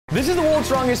This is the world's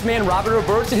strongest man, Robert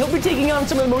Roberts, and he'll be taking on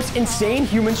some of the most insane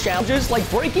human challenges, like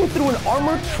breaking through an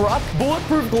armored truck,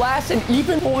 bulletproof glass, and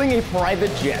even pulling a private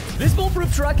jet. This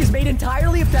bulletproof truck is made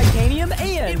entirely of titanium,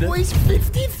 and it weighs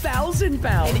 50,000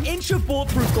 pounds. An inch of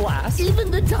bulletproof glass.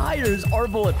 Even the tires are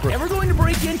bulletproof. And we're going to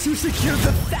break in to secure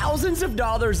the thousands of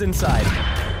dollars inside.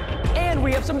 And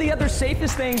we have some of the other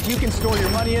safest things you can store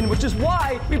your money in, which is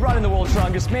why we brought in the world's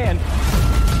strongest man.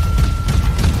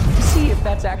 See if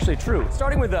that's actually true.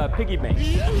 Starting with a piggy bank.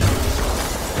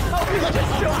 Oh, it's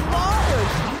just so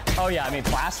large. Oh yeah, I mean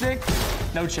plastic,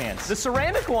 no chance. The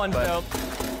ceramic one, though.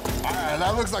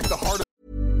 That looks like the heart of...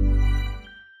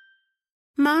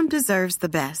 Mom deserves the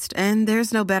best, and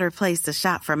there's no better place to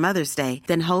shop for Mother's Day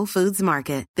than Whole Foods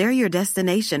Market. They're your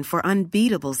destination for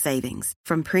unbeatable savings,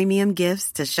 from premium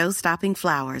gifts to show-stopping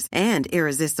flowers and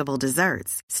irresistible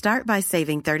desserts. Start by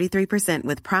saving 33%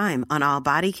 with Prime on all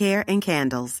body care and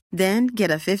candles. Then get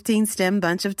a 15-stem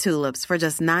bunch of tulips for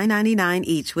just $9.99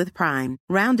 each with Prime.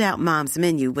 Round out Mom's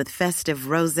menu with festive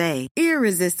rosé,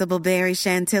 irresistible berry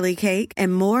chantilly cake,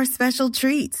 and more special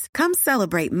treats. Come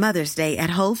celebrate Mother's Day at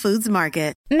Whole Foods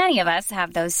Market. Many of us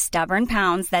have those stubborn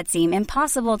pounds that seem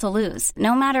impossible to lose,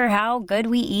 no matter how good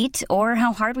we eat or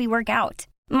how hard we work out.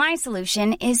 My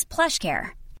solution is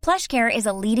PlushCare. PlushCare is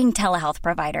a leading telehealth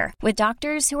provider with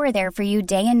doctors who are there for you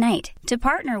day and night to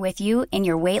partner with you in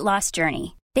your weight loss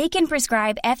journey. They can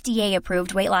prescribe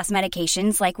FDA-approved weight loss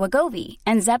medications like Wegovy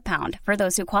and Zepbound for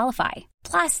those who qualify.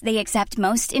 Plus, they accept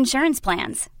most insurance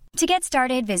plans. To get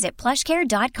started, visit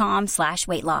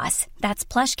plushcare.com/weightloss. That's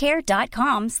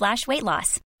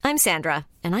plushcare.com/weightloss. I'm Sandra,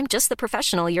 and I'm just the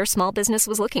professional your small business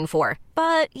was looking for.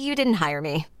 But you didn't hire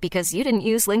me because you didn't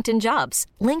use LinkedIn Jobs.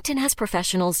 LinkedIn has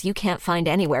professionals you can't find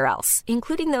anywhere else,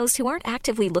 including those who aren't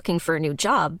actively looking for a new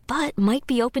job, but might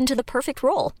be open to the perfect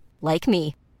role, like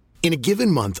me. In a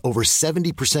given month, over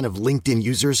 70% of LinkedIn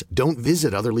users don't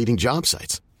visit other leading job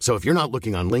sites. So if you're not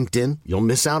looking on LinkedIn, you'll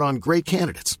miss out on great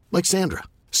candidates, like Sandra.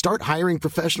 Start hiring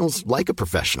professionals like a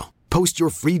professional. Post your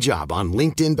free job on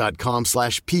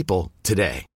linkedin.com/people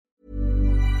today.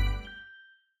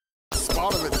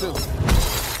 Spot of it, too.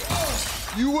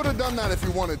 You would have done that if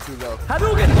you wanted to, though.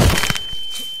 Hadouken!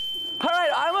 All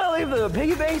right, I'm going to leave the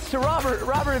piggy banks to Robert.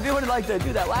 Robert, if you would like to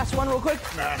do that last one real quick.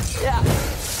 Nah. Yeah.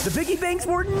 The piggy banks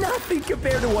were nothing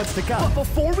compared to what's to come. But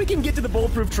before we can get to the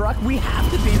bulletproof truck, we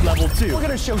have to beat level 2. We're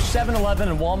going to show 7-Eleven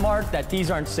and Walmart that these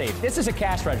aren't safe. This is a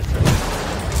cash register.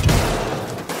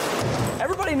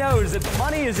 Everybody knows that the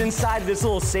money is inside this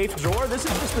little safe drawer. This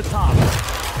is just the top.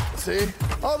 See?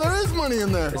 Oh, there is money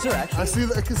in there. Is there actually?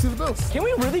 I can see the bills. Can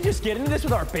we really just get into this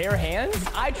with our bare hands?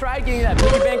 I tried getting that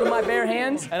piggy bank with my bare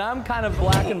hands, and I'm kind of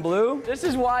black and blue. This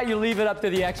is why you leave it up to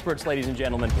the experts, ladies and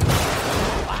gentlemen.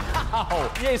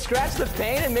 Wow. Yeah, scratch the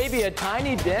paint and maybe a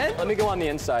tiny dent. Let me go on the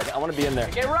inside. I want to be in there.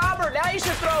 Okay, Robert, now you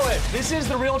should throw it. This is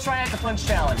the real try not to flinch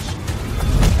challenge.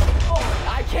 Oh,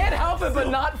 I can't help it but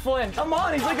not flinch. Come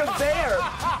on, he's like a bear.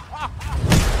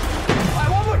 All right,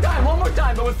 one more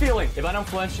time, but with feeling. If I don't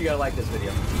flinch, you gotta like this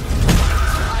video.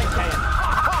 I can't.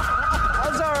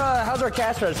 How's our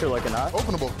cash register looking, huh?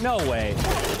 Openable. No way.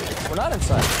 We're not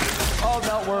inside. Oh,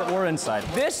 no, we're inside.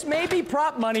 This may be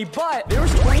prop money, but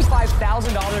there's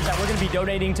 $25,000 that we're going to be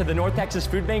donating to the North Texas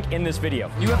Food Bank in this video.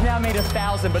 You have now made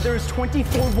 $1,000, but there's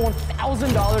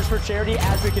 $24,000 for charity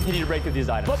as we continue to break through these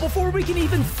items. But before we can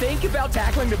even think about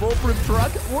tackling the bulletproof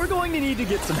truck, we're going to need to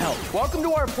get some help. Welcome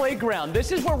to our playground.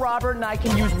 This is where Robert and I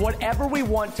can use whatever we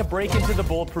want to break into the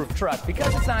bulletproof truck.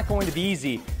 Because it's not going to be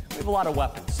easy, we have a lot of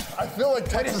weapons. I feel like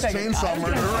Texas Chainsaw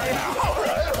Murder right now.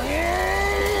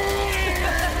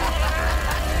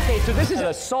 Okay, so this is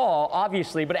a saw,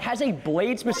 obviously, but it has a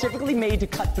blade specifically made to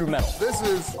cut through metal. This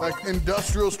is like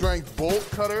industrial strength bolt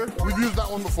cutter. We've used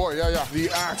that one before, yeah. The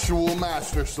actual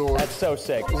master sword. That's so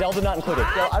sick. Zelda not included.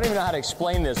 Well, I don't even know how to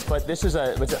explain this, but this is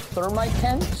a thermite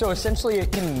pen. So essentially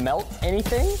it can melt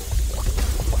anything.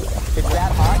 It's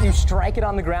that hot, you strike it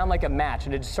on the ground like a match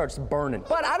and it just starts burning.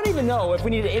 But I don't even know if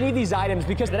we need any of these items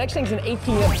because the next thing's an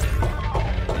ATM.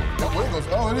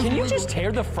 Can you just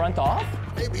tear the front off?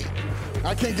 Maybe.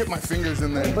 I can't get my fingers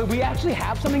in there. But we actually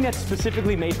have something that's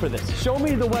specifically made for this. Show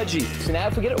me the wedgie. So now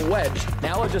if we get it wedged,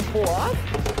 now it'll just pull off?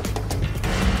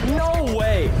 No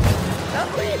way. Are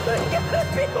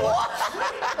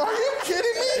you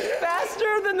kidding me?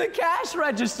 Faster than the cash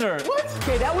register. What?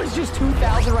 Okay, that was just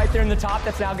 $2,000 right there in the top.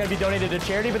 That's now going to be donated to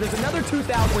charity, but there's another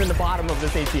 $2,000 in the bottom of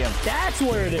this ATM. That's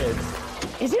where it is.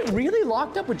 Is it really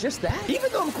locked up with just that?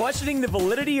 Even though I'm questioning the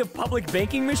validity of public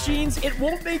banking machines, it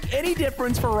won't make any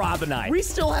difference for Rob and I. We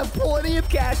still have plenty of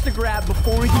cash to grab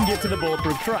before we can get to the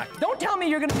bulletproof truck. Don't tell me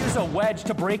you're gonna use a wedge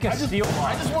to break a steel bar.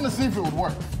 I just want to see if it would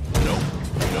work. Nope.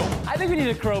 I think we need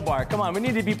a crowbar. Come on, we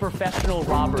need to be professional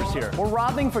robbers here. We're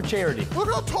robbing for charity.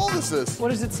 Look how tall this is. What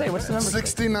does it say? What's the number?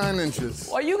 69 inches.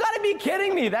 Oh, you gotta be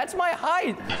kidding me. That's my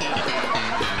height.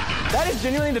 That is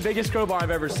genuinely the biggest crowbar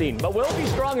I've ever seen. But will it be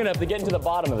strong enough to get into the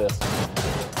bottom of this?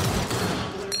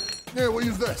 Here, we'll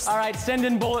use this. All right, send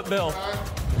in Bullet Bill.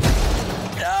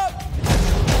 Yep.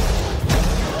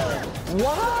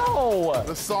 Wow.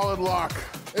 The solid lock.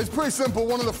 It's pretty simple.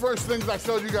 One of the first things I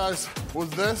showed you guys was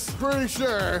this. Pretty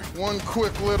sure one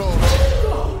quick little.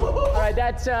 All right,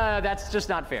 that's just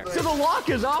not fair. So the lock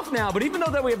is off now, but even though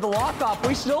that we have the lock off,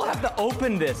 we still have to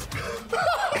open this.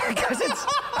 Because it's,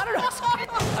 I don't know.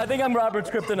 I think I'm Robert's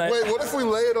kryptonite. Wait, what if we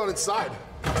lay it on its side?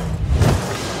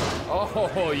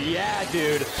 Oh, yeah,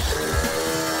 dude.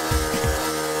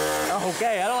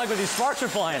 Okay, I don't like when these sparks are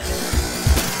flying.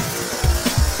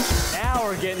 Now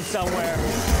we're getting somewhere.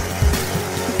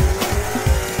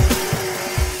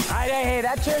 All right, hey,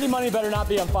 that charity money better not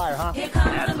be on fire, huh? Here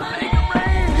comes the money.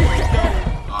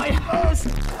 Oh, yes.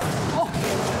 Oh.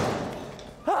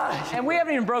 And we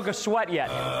haven't even broke a sweat yet.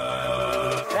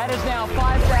 That is now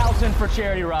 $5,000 for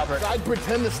charity, Robert. I'd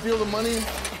pretend to steal the money,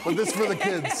 but this is for the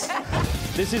kids.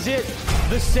 This is it,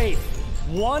 the safe.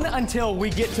 One until we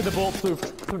get to the bulletproof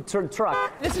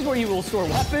truck. This is where you will store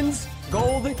weapons,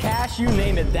 gold, cash, you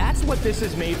name it. That's what this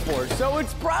is made for. So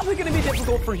it's probably gonna be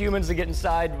difficult for humans to get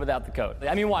inside without the code.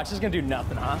 I mean, watch, this is gonna do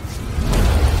nothing, huh?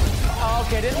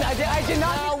 Okay, I did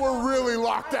not. Now we're really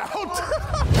locked out.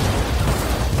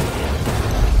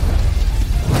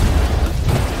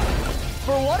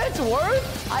 For what it's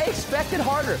worth, I expected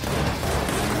harder.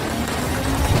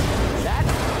 That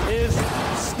is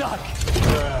stuck.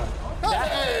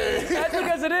 That's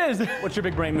because it is. What's your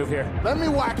big brain move here? Let me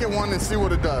whack it one and see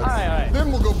what it does. All right.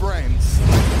 Then we'll go brains.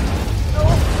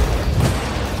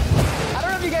 I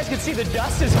don't know if you guys can see the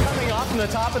dust is coming off from the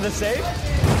top of the safe.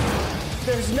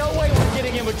 There's no way we're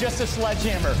getting in with just a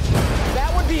sledgehammer.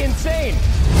 That would be insane.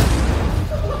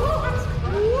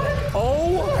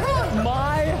 Oh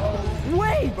my,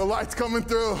 wait. The light's coming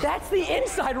through. That's the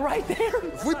inside right there.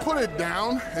 If we put it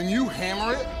down and you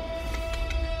hammer it,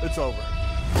 it's over.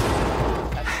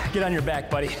 Get on your back,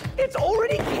 buddy. It's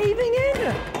already caving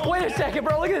in. Wait a second,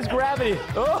 bro. Look at this gravity.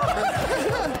 Oh.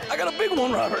 I got a big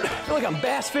one, Robert. I feel like I'm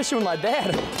bass fishing with my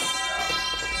dad.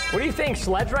 What do you think?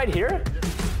 Sledge right here?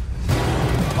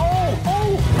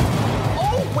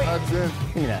 Oh, wait. That's it.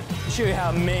 Give me that. Show you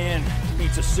how a man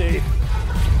beats a safe.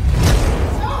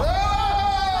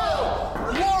 Oh!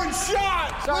 One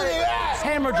shot! Sorry. Look at that!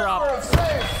 Hammer drop.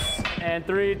 And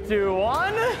 3, 2,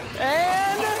 1,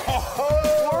 and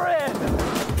we're in.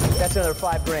 That's another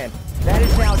 $5,000. That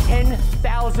is now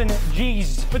 10,000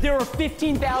 G's. But there are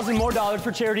 15,000 more dollars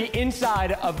for charity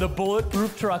inside of the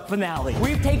Bulletproof Truck finale.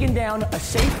 We've taken down a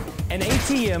safe, an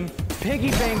ATM,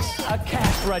 piggy banks, a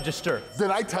cash register.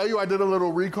 Did I tell you I did a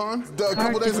little recon? A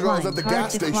couple days ago, I was at the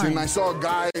gas station and I saw a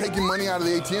guy taking money out of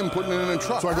the ATM, putting it in a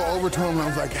truck. So I go over to him and I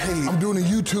was like, hey, I'm doing a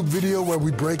YouTube video where we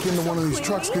break into one of these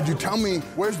trucks. Could you tell me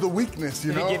where's the weakness,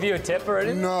 you know? Did he give you a tip or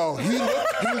anything? No, he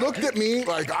looked at me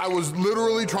like I was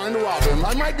literally trying to rob him.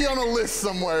 I might be on a list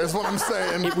somewhere is what I'm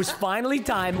saying. It was finally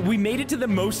time. We made it to the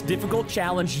most difficult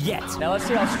challenge yet. Now let's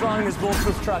see how strong this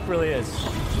Bulletproof Truck really is.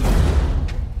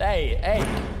 Hey.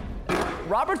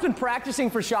 Robert's been practicing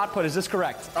for shot put, is this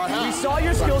correct? We saw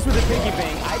your skills with the piggy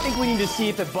bank. I think we need to see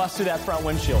if it busts through that front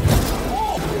windshield.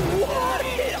 Oh, what?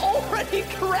 It already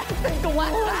cracked the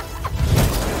glass.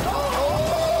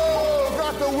 Oh,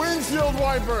 got the windshield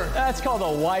wiper. That's called a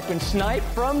wipe and snipe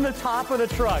from the top of the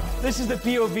truck. This is the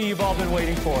POV you've all been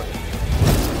waiting for.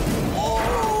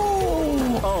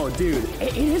 Oh, dude.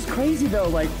 It is crazy, though.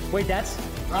 Like, wait, that's...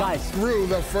 Guys, through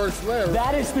the first layer.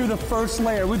 That is through the first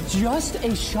layer with just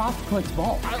a shot put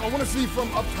ball. I want to see from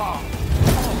up top.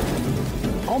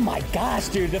 Oh my gosh,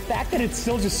 dude. The fact that it's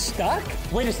still just stuck?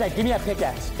 Wait a sec, give me that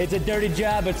pickaxe. It's a dirty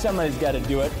job, but somebody's got to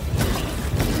do it.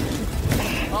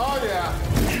 Oh, yeah.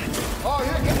 Oh,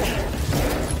 yeah.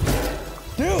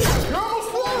 Dude. You're almost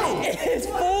full. It's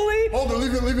fully... Hold on,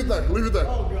 leave it there. Leave it there.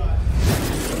 Oh, God.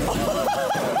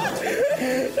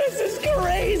 This is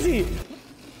crazy.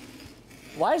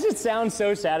 Why does it sound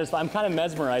so satisfying? I'm kind of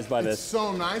mesmerized by this. It's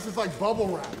so nice. It's like bubble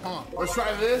wrap, huh? Let's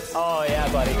try this. Oh, yeah,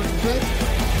 buddy.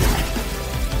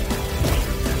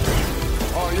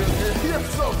 Oh, you're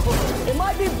so close. It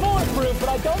might be bulletproof, but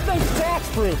I don't think it's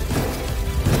tax-proof.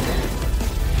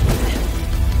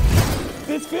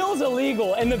 This feels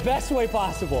illegal in the best way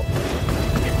possible.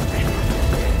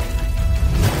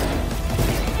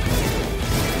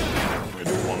 Let me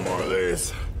do one more of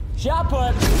these. Shot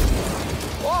put.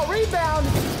 Oh, rebound.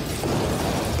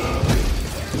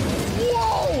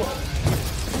 Whoa!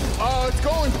 Oh, it's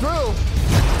going through.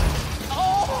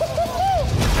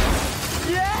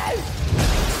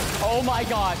 my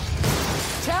gosh.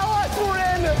 Tell us we're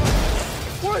in.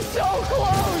 We're so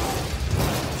close.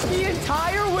 The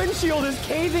entire windshield is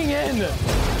caving in.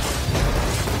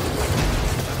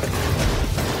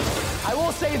 I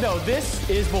will say though, this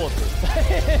is bulletproof.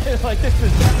 Like this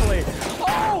is definitely,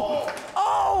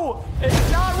 oh,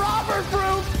 it's not Robert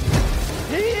proof.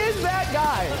 He is that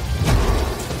guy.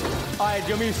 All right, do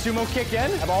you want me to sumo kick in?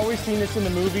 I've always seen this in the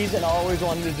movies and I always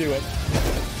wanted to do it.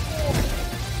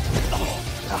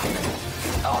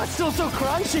 Oh, it's still so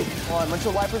crunchy. Hold on,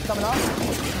 windshield wipers coming off.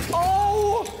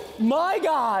 Oh my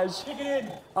gosh. Kick it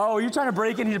in. Oh, you're trying to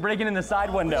break in, he's breaking in the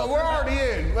side window. Well, we're already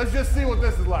in. Let's just see what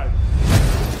this is like.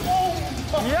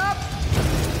 Yep.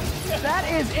 That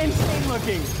is insane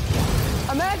looking.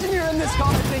 Imagine you're in this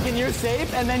car thinking you're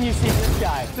safe, and then you see this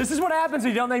guy. This is what happens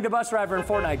when you don't think the bus driver in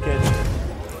Fortnite, kids.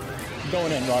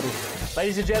 Going in, Robbie.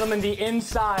 Ladies and gentlemen, the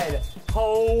inside.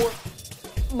 Oh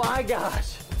my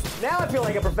gosh. Now I feel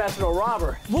like a professional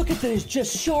robber. Look at these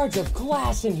just shards of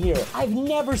glass in here. I've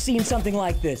never seen something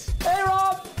like this. Hey,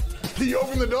 Rob. Can you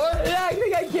open the door? Yeah, I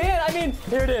think I can. I mean,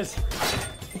 here it is.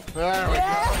 There we go.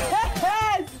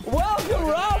 Welcome,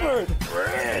 Robert.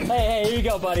 Hey, here you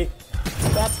go, buddy.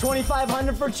 That's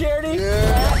 $2,500 for charity.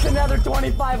 Yeah. That's another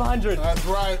 $2,500. That's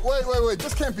right. Wait.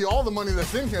 This can't be all the money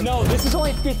that's in here. No, this is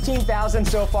only $15,000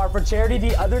 so far for charity.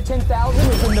 The other $10,000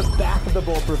 is in the back of the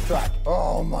bulletproof truck.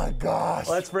 Oh my gosh.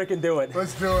 Let's freaking do it.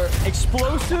 Let's do it.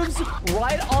 Explosives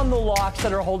right on the locks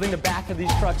that are holding the back of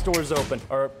these trucks' doors open.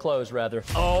 Or closed, rather.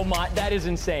 Oh my, that is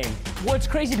insane. Well, it's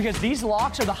crazy because these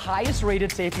locks are the highest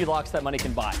rated safety locks that money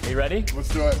can buy. Are you ready? Let's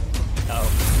do it.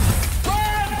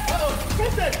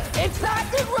 It's not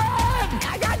the red!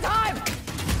 I got time!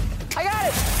 I got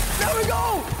it! There we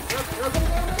go!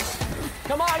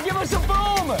 Come on, give us a boom!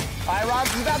 All right,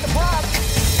 Rob's got the pop.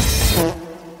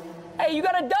 Hey, you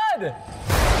got a dud!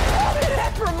 Oh,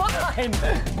 that's for mine!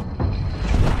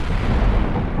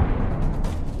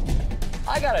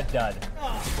 I got a dud.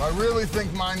 I really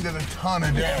think mine did a ton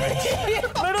of damage.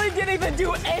 Literally didn't even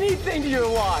do anything to your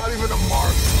lock. Not even a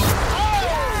mark.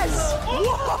 Yes!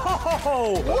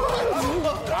 Whoa!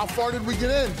 How far did we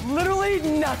get in? Literally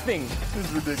nothing. This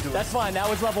is ridiculous. That's fine, that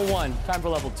was level 1. Time for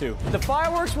level 2. The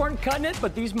fireworks weren't cutting it,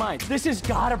 but these might. This has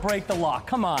gotta break the lock,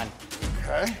 come on.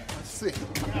 Okay, let's see.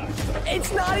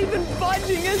 It's not even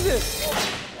budging, is it?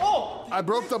 I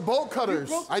broke the bolt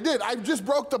cutters. I did, I just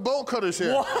broke the bolt cutters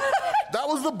here. What? That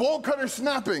was the bolt cutter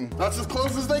snapping. That's as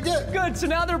close as they get. Good, so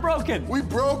now they're broken. We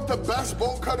broke the best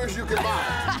bolt cutters you can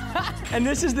buy. And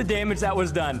this is the damage that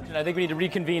was done. And I think we need to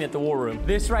reconvene at the war room.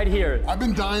 This right here. I've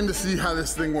been dying to see how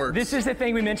this thing works. This is the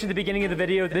thing we mentioned at the beginning of the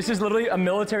video. This is literally a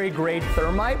military grade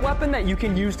thermite weapon that you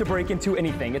can use to break into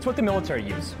anything. It's what the military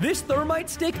use. This thermite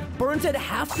stick burns at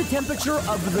half the temperature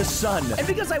of the sun. And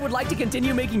because I would like to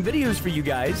continue making videos for you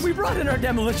guys, we brought in our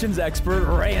demolitions expert,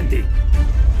 Randy.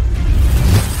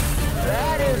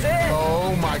 That is it.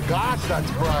 Oh my gosh,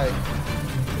 that's bright.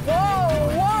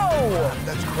 Whoa!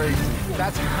 That's crazy.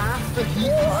 That's half the heat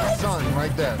of the sun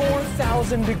right there.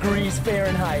 4,000 degrees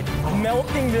Fahrenheit.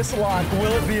 Melting this lock,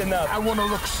 will it be enough? I want to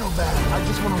look so bad. I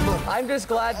just want to look. I'm just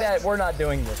glad that we're not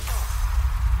doing this.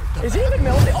 Is he even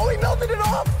melting? Oh, he melted it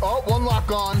off! Oh, one lock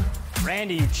gone.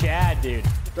 Randy, you Chad, dude.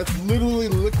 That's literally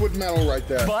liquid metal right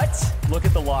there. But, look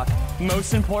at the lock.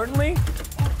 Most importantly,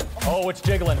 oh, it's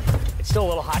jiggling. It's still a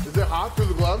little hot. Is it hot through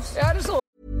the gloves? Yeah, just a little.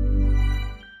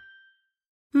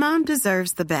 Mom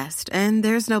deserves the best, and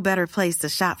there's no better place to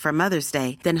shop for Mother's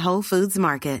Day than Whole Foods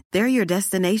Market. They're your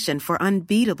destination for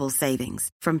unbeatable savings,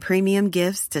 from premium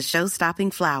gifts to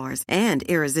show-stopping flowers and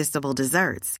irresistible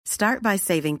desserts. Start by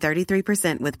saving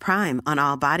 33% with Prime on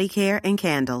all body care and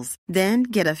candles. Then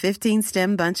get a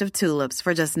 15-stem bunch of tulips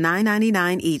for just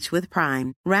 $9.99 each with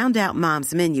Prime. Round out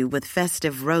Mom's menu with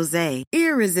festive rosé,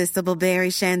 irresistible berry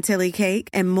chantilly cake,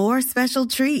 and more special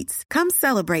treats. Come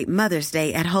celebrate Mother's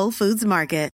Day at Whole Foods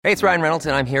Market. Hey, it's Ryan Reynolds,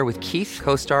 and I'm here with Keith,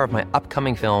 co-star of my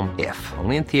upcoming film, If,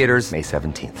 only in theaters May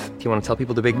 17th. Do you want to tell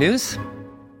people the big news?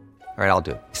 All right, I'll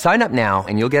do it. Sign up now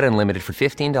and you'll get unlimited for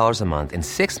 $15 a month and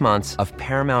 6 months of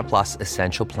Paramount Plus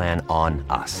Essential Plan on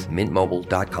us.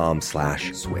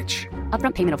 MintMobile.com/switch.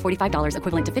 Upfront payment of $45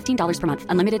 equivalent to $15 per month.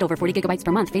 Unlimited over 40 gigabytes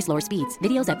per month. Face lower speeds.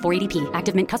 Videos at 480p.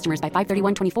 Active Mint customers by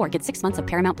 531.24 get 6 months of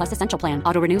Paramount Plus Essential Plan.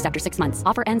 Auto renews after 6 months.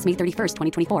 Offer ends May 31st,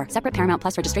 2024. Separate Paramount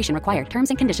Plus registration required. Terms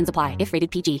and conditions apply if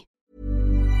rated PG.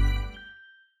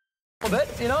 A bit,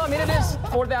 you know, I mean, it is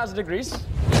 4,000 degrees.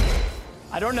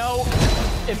 I don't know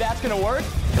if that's gonna work.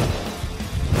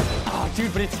 Oh,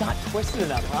 dude, but it's not twisted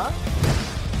enough, huh?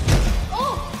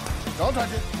 Oh! Don't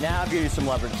touch it. Now I'll give you some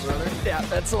leverage. Really? Yeah,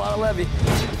 that's a lot of levy.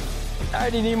 All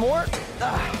right, you need more?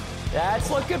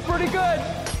 That's looking pretty good.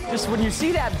 Just when you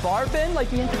see that bar bend, like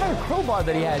the entire crowbar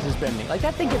that he has is bending. Like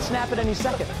that thing could snap at any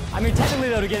second. I mean, technically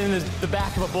though, to get in the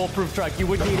back of a bulletproof truck, you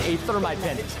would need a thermite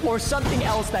vent or something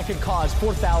else that could cause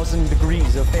 4,000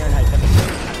 degrees of Fahrenheit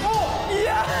temperature. Oh,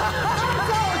 yeah!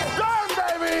 Done,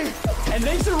 baby! And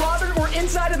thanks to Robert, we're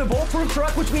inside of the bulletproof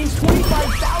truck, which means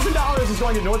 $25,000 is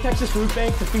going to North Texas Food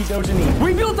Bank to feed those in need.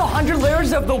 We built 100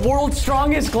 layers of the world's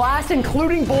strongest glass,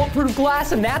 including bulletproof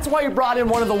glass, and that's why we brought in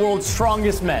one of the world's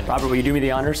strongest men. Robert, will you do me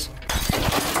the honors?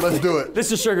 Let's do it.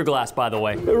 This is sugar glass, by the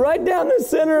way. Right down the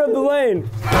center of the lane.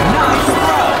 Nice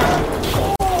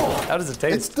throw! Oh, how does it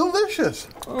taste? It's delicious.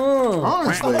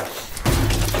 Honestly.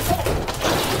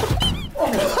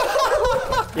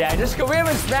 Yeah, just go in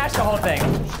and smash the whole thing.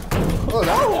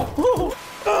 Oh,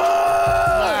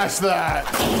 smash that.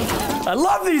 I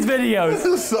love these videos. This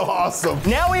is so awesome.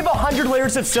 Now we have 100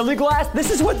 layers of silly glass. This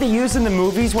is what they use in the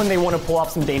movies when they want to pull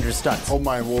off some dangerous stunts. Hold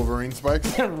my Wolverine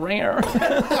spikes. Rare. Can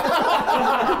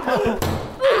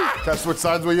I switch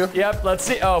sides with you? Yep, let's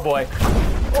see. Oh, boy.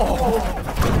 Oh,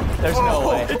 there's no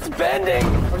way. It's bending.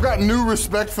 I've got new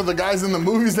respect for the guys in the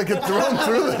movies that get thrown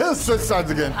through this. Switch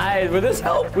sides again. Will this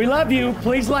help? We love you.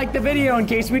 Please like the video in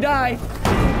case we die.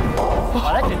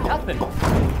 Oh, that did nothing. Oh,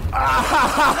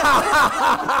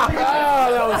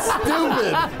 that was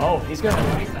stupid. Oh, he's gonna.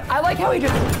 I like how he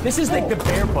did. This is like the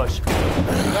bear push.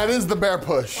 That is the bear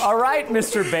push. All right,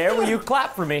 Mr. Bear, will you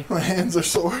clap for me? My hands are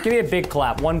sore. Give me a big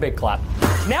clap. One big clap.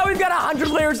 Now we've got 100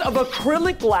 layers of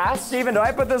acrylic glass. Steven, do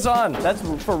I put this on? That's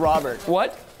for Robert.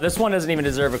 What? This one doesn't even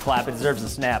deserve a clap. It deserves a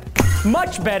snap.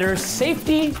 Much better.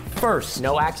 Safety first.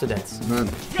 No accidents. None.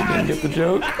 Get the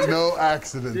joke? No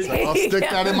accidents. I'll stick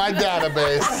that in my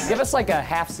database. Give us like a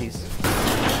half-seas.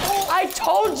 I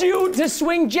told you to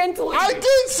swing gently. I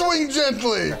did swing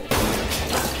gently.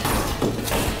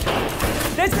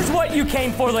 This is what you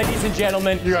came for, ladies and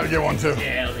gentlemen. You gotta get one too.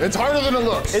 Yeah. It's harder than it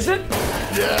looks. Is it?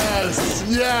 Yes,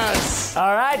 yes.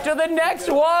 All right, to the next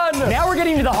one. Now we're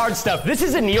getting to the hard stuff. This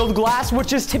is annealed glass,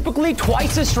 which is typically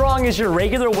twice as strong as your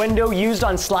regular window used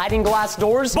on sliding glass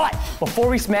doors. But before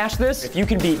we smash this, if you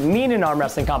can beat me in an arm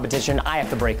wrestling competition, I have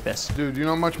to break this. Dude, you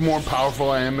know how much more powerful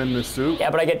I am in this suit? Yeah,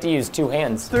 but I get to use 2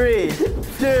 hands. 3,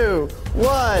 2,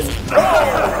 1.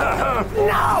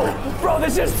 No! Bro,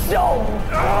 this is so...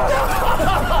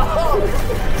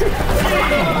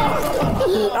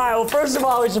 All right, well, first of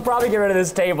all, we should probably get rid of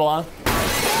this table, huh?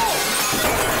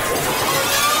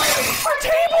 Our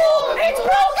table! It's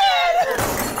broken!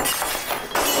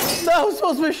 That was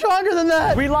supposed to be stronger than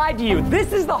that. We lied to you.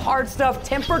 This is the hard stuff,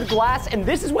 tempered glass, and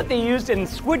this is what they used in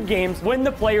Squid Games when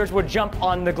the players would jump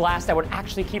on the glass that would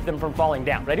actually keep them from falling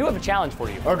down. But I do have a challenge for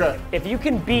you. Okay. If you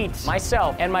can beat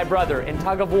myself and my brother in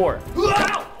tug of war,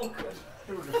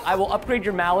 I will upgrade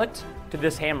your mallet to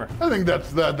this hammer. I think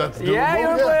that's doable. Yeah,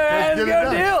 you're let's good. get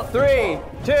it Deal. 3,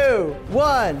 2,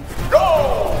 1.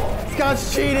 Go!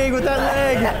 Scott's cheating with that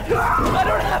leg. I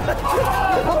don't have it.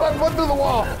 Put my foot through the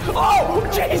wall. Oh,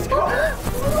 jeez.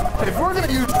 If we're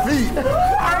gonna use feet,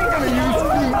 I ain't gonna use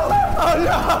feet. Oh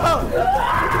no!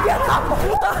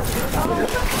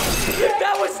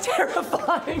 That was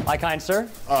terrifying. My kind sir.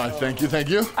 Thank you, thank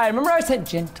you. I remember I said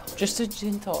gentle. Just a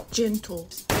gentle. Gentle.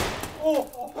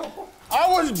 I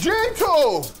was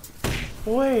gentle.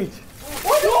 Wait.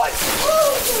 What?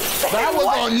 That was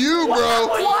on you, bro.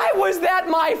 Why was that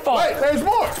my fault? Wait, there's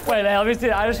more. Wait, let me see.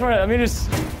 Let me just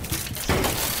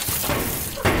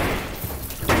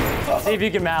see if you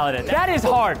can mallet it. That is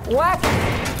hard. Whack.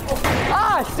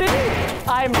 Ah, see?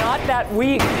 I'm not that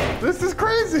weak. This is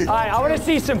crazy. All right, I want to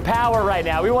see some power right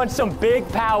now. We want some big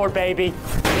power, baby.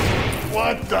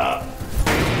 What the?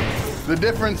 The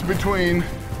difference between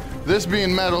this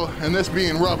being metal and this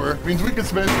being rubber means we can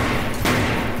spend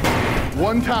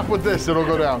one tap with this, it'll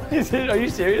go down. Are you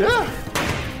serious?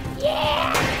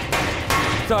 Yeah.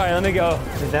 Sorry, let me go.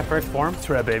 Is that first form? That's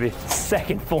right, baby.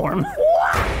 Second form.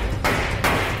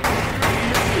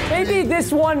 Maybe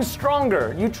this one's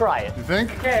stronger. You try it. You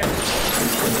think? Okay.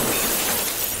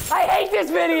 I hate this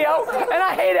video, and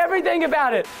I hate everything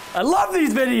about it. I love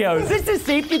these videos. This is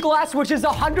safety glass, which is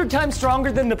 100 times stronger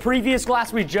than the previous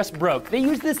glass we just broke. They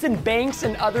use this in banks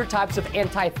and other types of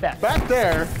anti-theft. Back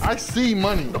there, I see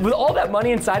money. With all that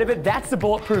money inside of it, that's the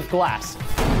bulletproof glass.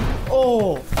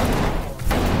 Oh.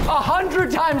 100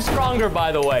 times stronger,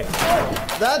 by the way.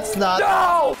 That's not.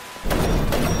 No!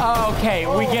 Okay,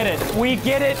 we get it. We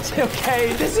get it,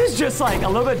 okay? This is just like a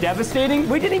little bit devastating.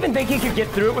 We didn't even think he could get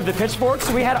through it with the pitchfork,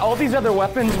 so we had all these other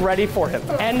weapons ready for him.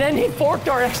 And then he forked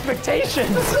our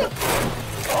expectations.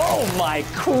 Oh my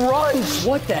crunch!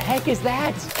 What the heck is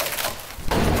that?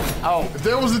 Oh. If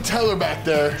there was a teller back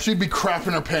there, she'd be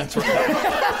crapping her pants right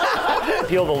now.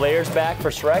 Peel the layers back for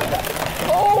Shrek.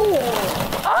 Oh!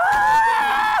 Ah!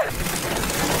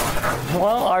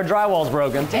 Well, our drywall's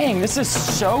broken. Dang, this is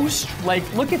so,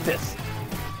 look at this.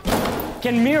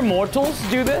 Can mere mortals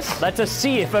do this? Let's just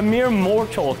see if a mere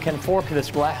mortal can fork this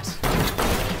glass.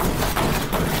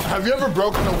 Have you ever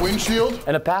broken a windshield?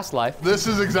 In a past life. This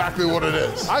is exactly what it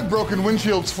is. I've broken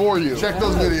windshields for you. Check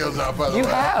those videos out, by the way. You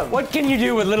have. What can you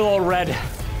do with little old red?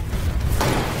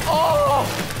 Oh!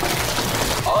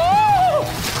 Oh!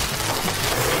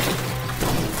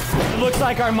 Looks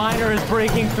like our miner is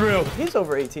breaking through. He's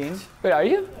over 18. Wait, are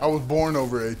you? I was born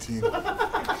over 18.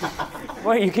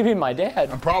 Wait, you could be my dad.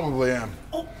 I probably am.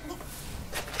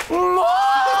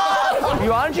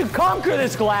 Why don't you conquer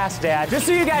this glass, Dad? Just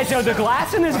so you guys know, the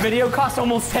glass in this video cost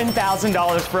almost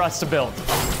 $10,000 for us to build.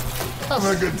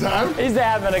 Having a good time. He's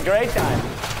having a great time.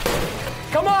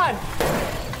 Come on.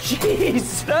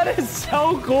 Jeez, that is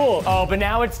so cool. Oh, but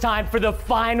now it's time for the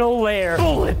final layer.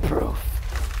 Bulletproof.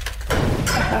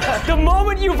 The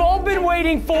moment you've all been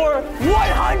waiting for,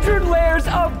 100 layers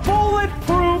of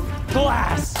bulletproof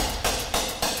glass.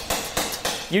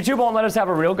 YouTube won't let us have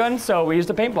a real gun, so we used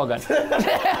a paintball gun.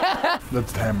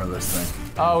 Let's hammer this thing.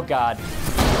 Oh, God.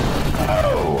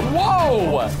 Oh.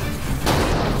 Whoa!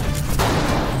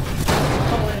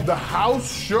 The house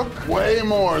shook way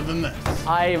more than this.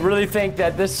 I really think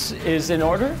that this is in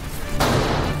order.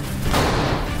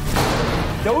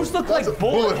 Those look like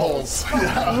bullet holes.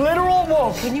 Yeah. Literal,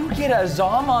 whoa, can you get a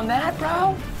zoom on that,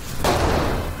 bro?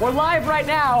 We're live right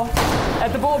now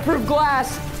at the Bulletproof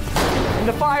Glass in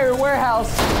the fire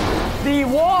warehouse. The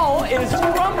wall is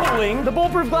crumbling. The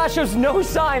Bulletproof Glass shows no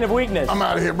sign of weakness. I'm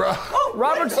out of here, bro.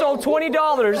 Robert stole $20.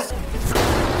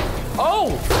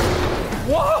 Oh!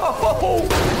 Whoa!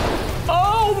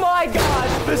 Oh my gosh!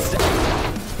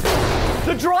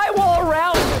 The drywall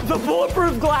around the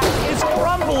bulletproof glass is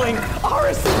crumbling.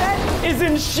 Our set is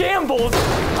in shambles.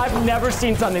 I've never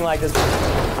seen something like this.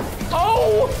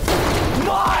 Oh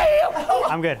my!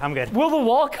 I'm good. Will the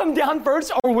wall come down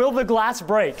first or will the glass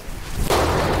break?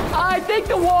 I think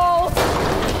the wall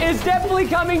is definitely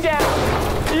coming down.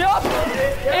 Yup!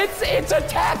 It's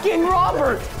attacking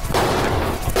Robert.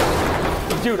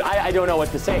 Dude, I don't know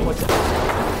what to say.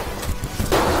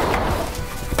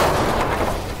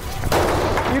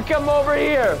 You come over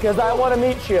here, because I want a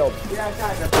meat shield.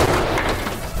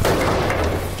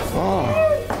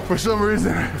 Oh, for some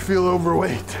reason, I feel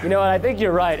overweight. You know what, I think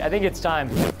you're right. I think it's time.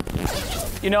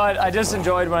 You know what, I just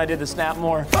enjoyed when I did the snap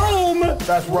more. Boom!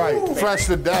 That's right, fresh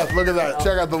to death. Look at that.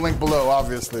 Check out the link below,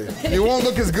 obviously. You won't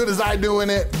look as good as I do in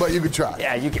it, but you could try.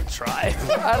 Yeah, you can try.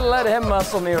 I'd let him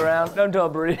muscle me around. Don't tell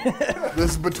Bree.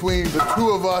 This is between the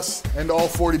two of us and all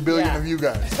 40 billion of you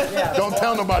guys. Yeah. Don't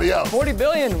tell nobody else. 40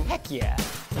 billion? Heck yeah.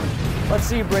 Let's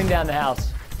see you bring down the house.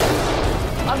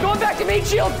 I'm going back to meat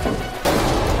shield.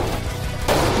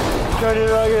 Turn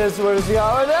it like this. Where's the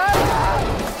hour there?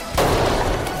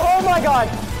 Oh my God.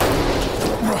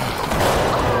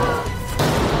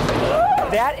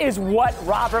 That is what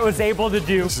Robert was able to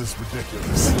do. This is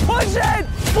ridiculous. Push it!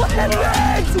 Flip it!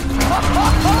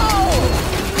 Oh!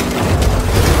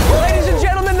 Ladies and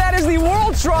gentlemen, that is the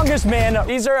world's strongest man.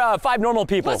 These are 5 normal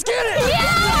people. Let's get it!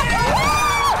 Yeah!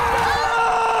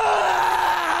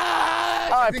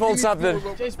 I pulled something.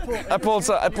 I pulled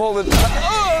it.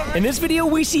 In this video,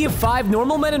 we see if 5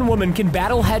 normal men and women can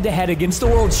battle head-to-head against the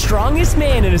world's strongest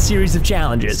man in a series of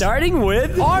challenges. Starting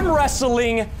with arm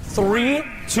wrestling. 3,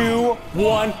 2,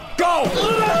 1, go!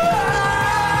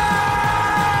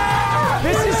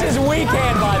 This is his weak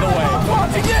hand, by the way.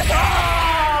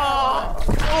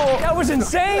 That was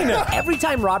insane! Every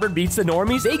time Robert beats the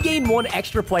normies, they gain 1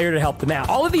 extra player to help them out.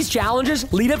 All of these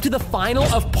challenges lead up to the final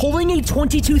of pulling a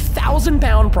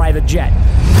 22,000-pound private jet.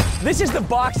 This is the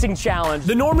boxing challenge.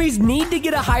 The normies need to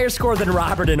get a higher score than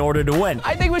Robert in order to win.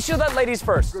 I think we should let ladies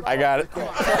first. I got it.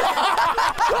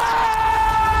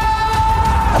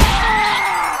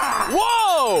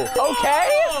 Whoa! Okay.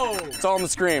 It's all in the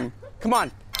scream. Come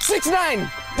on. 6'9".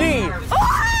 D.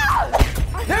 Ah!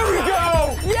 There we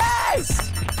go! Yes!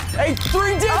 Hey,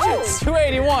 3 digits!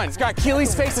 281. It's got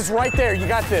Keely's face. It's right there. You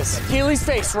got this. Keely's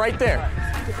face right there.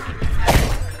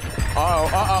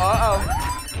 Uh-oh.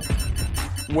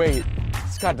 Wait.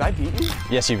 Scott, did I beat you?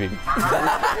 Yes, you beat me.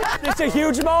 It's a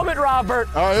huge moment, Robert.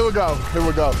 All right, here we go.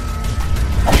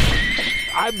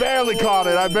 I barely caught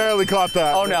it. I barely caught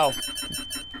that. Oh, no.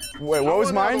 Wait, what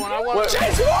was mine?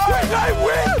 Chase won! I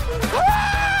win!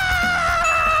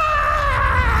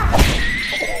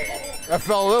 That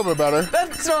felt a little bit better.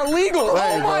 That's not legal. There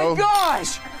Oh you my go.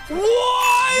 gosh!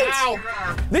 What? Ow.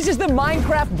 This is the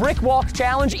Minecraft Brick Walk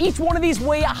Challenge. Each one of these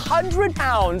weigh 100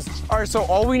 pounds. All right, so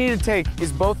all we need to take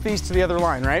is both these to the other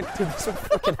line, right? Dude, these are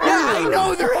freaking heavy. I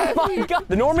know they're heavy. Oh my God.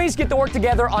 The normies get to work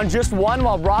together on just one,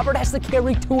 while Robert has to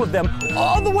carry 2 of them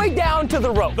all the way down to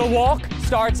the rope. The walk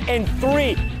starts in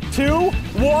 3, 2,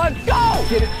 1, go!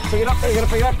 Get it. Pick it up. Pick it up.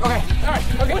 Pick it up. Okay. All right.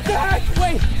 Okay. What the heck?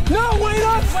 Wait. No, wait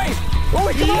up. Wait. Oh,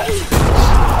 wait, come on. Oh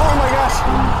my gosh.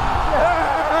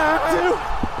 2,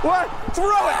 1,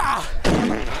 throw it.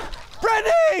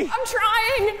 Brittany! I'm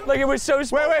trying. Like, it was so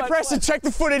small. Wait, Preston, check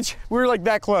the footage. We were like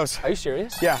that close. Are you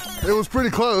serious? Yeah. It was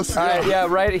pretty close. All right, yeah,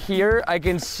 right here, I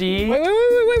can see.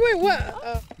 Wait,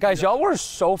 what? Guys, y'all were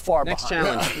so far Next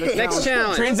behind. challenge. Next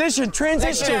challenge. Transition.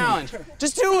 Next challenge.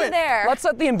 Just do it. There. Let's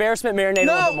let the embarrassment marinate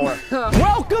a little bit more.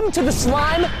 Welcome to the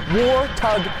Slime War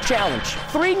Tug Challenge.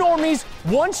 3 normies,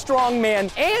 1 strong man,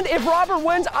 and if Robert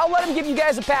wins, I'll let him give you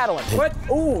guys a paddling. What?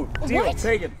 Ooh, deal. What?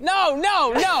 Take it. No. 3,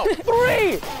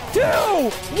 2,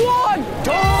 1,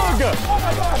 dog! Oh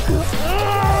my God.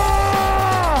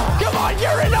 Come on,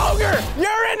 you're an ogre!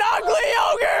 You're an ugly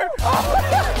ogre! Oh,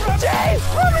 Chase!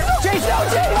 Chase, no,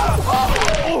 Chase!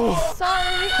 Oh.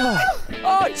 Sorry.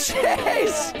 Oh,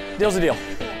 Chase! Deal's a deal.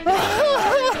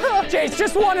 Chase,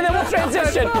 just 1 and then we'll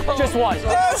transition. Just 1.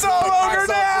 It's all over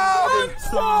now!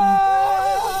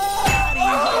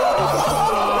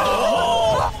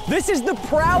 This is the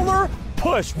Prowler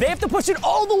push. They have to push it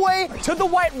all the way to the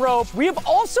white rope. We have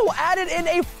also added in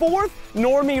a 4th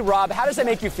normie, Rob. How does that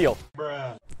make you feel?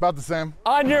 About the same.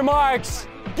 On your marks,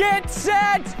 get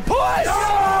set, push!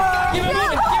 Keep it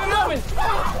moving. Keep it moving.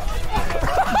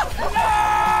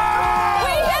 We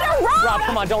hit a rope. Rob,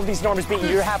 come on, don't let these normies beat you.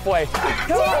 You're halfway. Team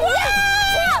 1!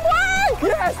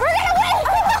 Yes! We're gonna win!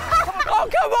 Oh,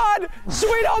 come on!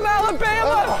 Sweet home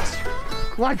Alabama!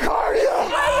 My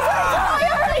cardio!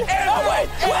 Oh, wait!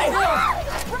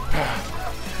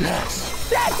 Yes.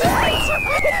 That's it!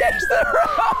 Here's the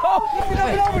rope!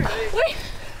 Wait.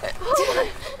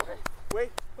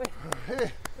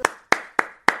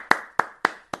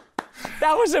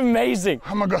 That was amazing.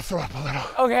 I'm gonna go throw up a little.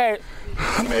 Okay.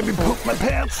 Maybe poop my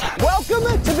pants. Welcome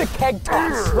to the keg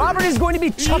toss. Robert is going to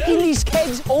be chucking these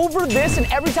kegs over this, and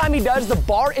every time he does, the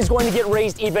bar is going to get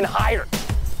raised even higher.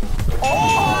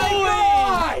 Oh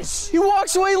my gosh! He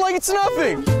walks away like it's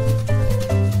nothing.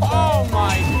 Oh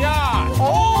my God.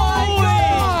 Oh my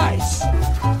gosh!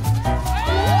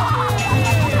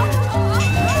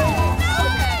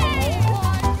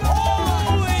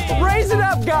 Raise it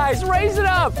up, guys. Raise it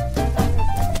up.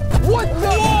 What the?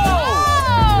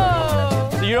 Oh!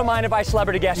 So you don't mind if I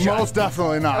celebrity guest shot? Most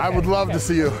definitely not. I would love to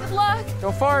see you. Good luck.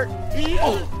 Don't fart.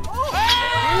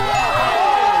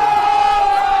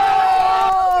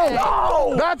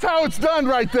 Oh, that's how it's done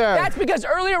right there. That's because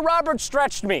earlier Robert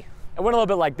stretched me. I went a little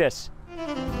bit like this.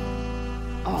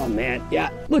 Oh man, yeah.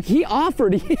 Look, he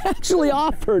offered. He actually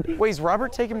offered. Wait, is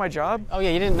Robert taking my job? Oh yeah,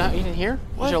 you didn't know? You didn't hear? It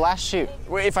was your last shoot.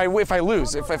 Wait, if I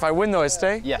lose, if I win though, I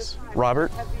stay? Yes.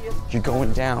 Robert, you're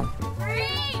going down.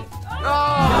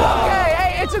 Oh, okay,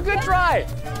 hey, it's a good try.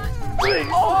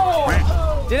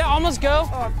 Oh, Did it almost go?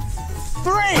 3!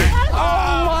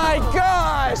 Oh my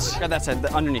gosh! Got that side,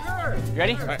 underneath. You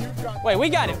ready? All right. Wait, we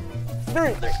got it.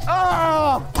 3!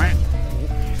 Oh!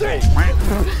 3!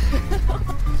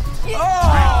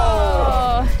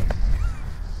 Oh!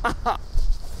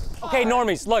 okay,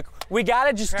 normies, look, we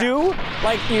gotta just do,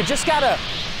 like, you just gotta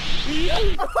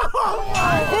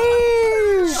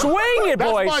swing it,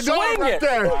 boys, That's my dog swing right it.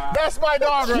 there. That's my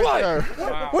dog right there.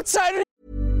 What side are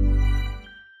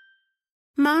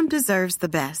Mom deserves the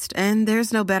best, and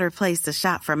there's no better place to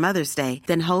shop for Mother's Day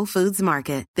than Whole Foods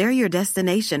Market. They're your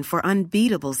destination for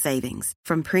unbeatable savings,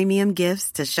 from premium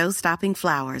gifts to show-stopping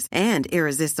flowers and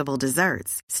irresistible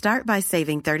desserts. Start by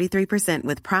saving 33%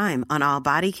 with Prime on all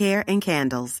body care and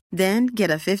candles. Then get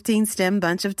a 15-stem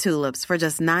bunch of tulips for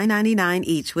just $9.99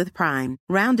 each with Prime.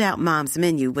 Round out Mom's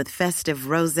menu with festive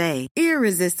rosé,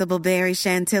 irresistible berry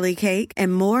chantilly cake,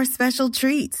 and more special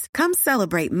treats. Come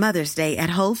celebrate Mother's Day at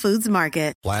Whole Foods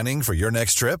Market. Planning for your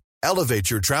next trip?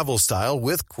 Elevate your travel style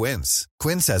with Quince.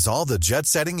 Quince has all the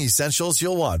jet-setting essentials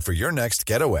you'll want for your next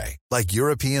getaway, like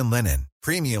European linen,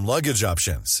 premium luggage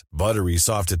options, buttery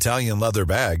soft Italian leather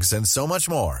bags, and so much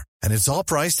more. And it's all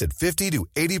priced at 50 to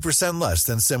 80% less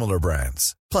than similar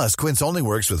brands. Plus, Quince only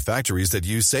works with factories that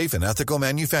use safe and ethical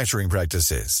manufacturing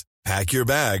practices. Pack your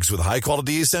bags with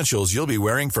high-quality essentials you'll be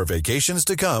wearing for vacations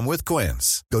to come with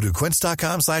Quince. Go to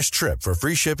quince.com/trip for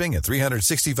free shipping and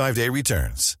 365-day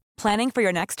returns. Planning for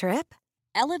your next trip?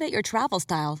 Elevate your travel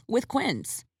style with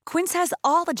Quince. Quince has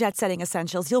all the jet-setting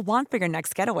essentials you'll want for your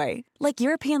next getaway, like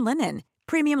European linen,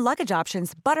 premium luggage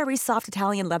options, buttery soft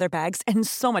Italian leather bags, and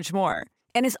so much more.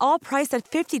 And is all priced at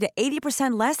 50 to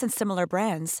 80% less than similar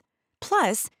brands.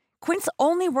 Plus, Quince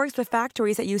only works with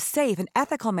factories that use safe and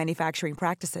ethical manufacturing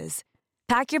practices.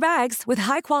 Pack your bags with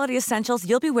high-quality essentials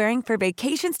you'll be wearing for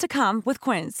vacations to come with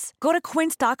Quince. Go to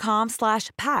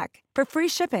quince.com/pack for free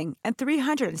shipping and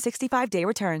 365-day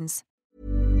returns.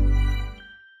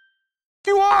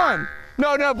 You won!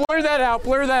 No, blur that out,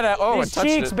 Oh, His I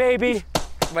touched cheeks, it. baby.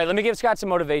 Wait, let me give Scott some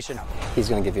motivation. He's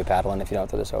gonna give you a paddle in if you don't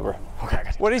throw this over. Okay.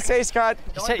 What did he say, Scott?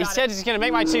 He said he's gonna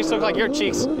make my cheeks look like your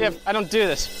cheeks if I don't do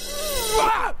this.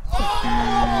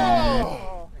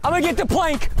 I'm gonna get the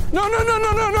plank. No.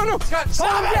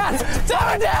 Stop him down.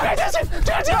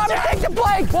 Take the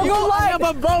plank. We'll go light. I have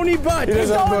a bony butt. He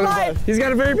doesn't have a bony butt. He's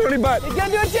got a very bony butt. He's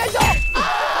gonna do a gentle.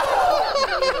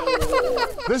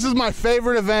 This is my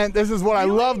favorite event. This is what I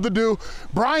love to do.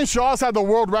 Brian Shaw's had the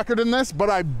world record in this, but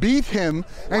I beat him,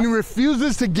 and he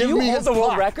refuses to give me his the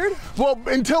world plaque. record? Well,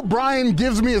 until Brian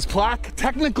gives me his plaque,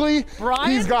 technically,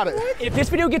 he's got it. If this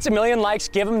video gets 1 million likes,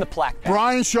 give him the plaque back.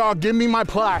 Brian Shaw, give me my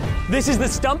plaque. This is the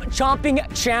stump chomping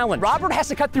challenge. Robert has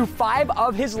to cut through 5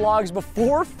 of his logs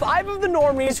before 5 of the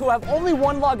normies who have only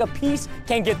 1 log apiece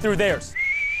can get through theirs.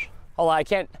 Hold on, I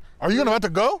can't. Are you gonna have to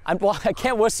go? I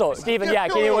can't whistle. Steven, yeah,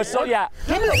 can you whistle? Yeah.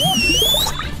 Give me a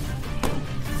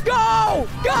Go!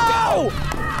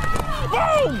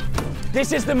 Boom!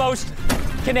 This is the most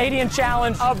Canadian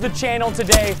challenge of the channel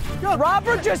today.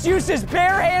 Robert just used his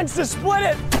bare hands to split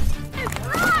it.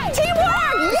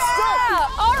 Teamwork! Yeah!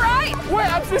 All right.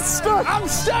 Wait, I'm just stuck. I'm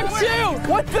stuck too!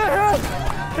 What the heck?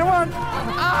 Come on.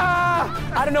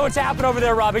 I don't know what's happened over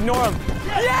there, Rob. Ignore him.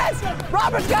 Yes!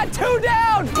 Robert's got 2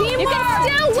 down! Teamwork! You can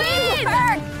still win!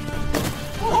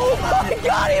 Oh my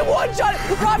God, he one-shot it!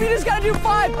 Rob, you just gotta do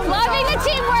 5. Loving the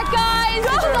teamwork, guys!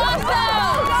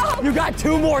 Awesome! You got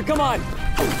 2 more, come on.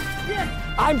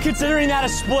 I'm considering that a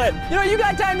split. You know, you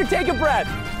got time to take a breath.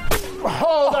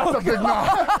 Oh, that's a big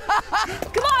knock.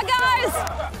 Come on, guys!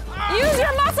 Use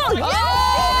your muscles!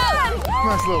 Yeah!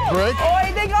 Nice little break. Oh,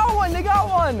 wait, they got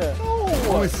one.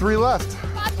 Only 3 left.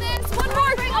 Got this. One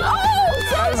more.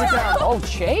 Oh,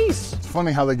 Chase. It's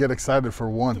funny how they get excited for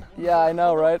 1. Yeah, I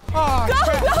know, right? Go!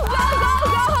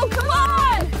 Come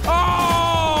on!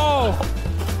 Oh!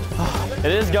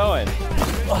 It is going.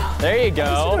 There you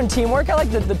go. Doing teamwork. I like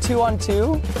the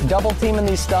 2-on-2, double teaming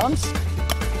these stumps.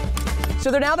 So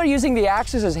they're using the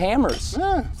axes as hammers.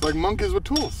 Yeah, it's like monkeys with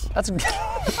tools. That's. You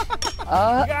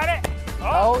got it.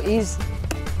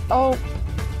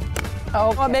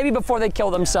 Well, maybe before they kill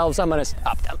themselves, I'm gonna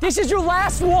stop them. This is your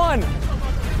last one.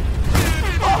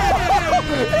 He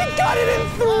got it in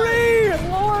 3.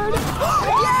 Lord.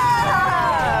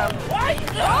 Yeah!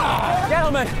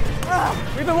 Gentlemen,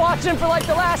 we've been watching for like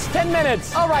the last 10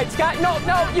 minutes. All right, Scott. No,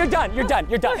 you're done.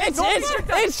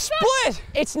 It's split.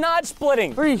 It's not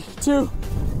splitting. 3, 2,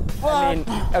 1. I mean,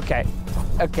 okay.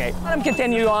 Let him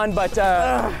continue on, but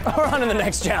we're on to the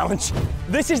next challenge.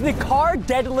 This is the car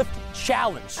deadlift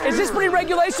challenge. Is this pretty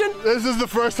regulation? This is the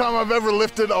first time I've ever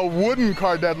lifted a wooden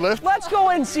car deadlift. Let's go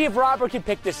in and see if Robert can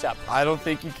pick this up. I don't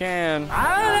think you can.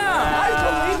 I don't know. I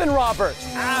believe in Robert.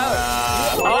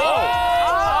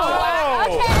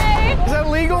 Okay. Is that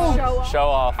legal? Show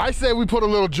off. I say we put a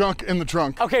little junk in the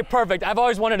trunk. Okay, perfect. I've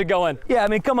always wanted to go in. Yeah, I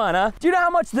mean, come on, huh? Do you know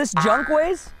how much this junk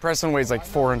weighs? Preston weighs like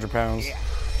 400 pounds.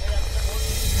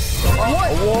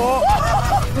 What? Whoa.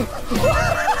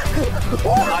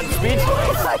 I'm speechless.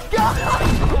 Oh my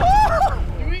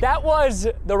God. That was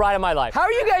the ride of my life. How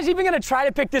are you guys even gonna try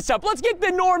to pick this up? Let's get the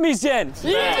normies in.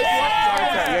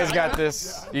 Yeah. You guys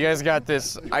got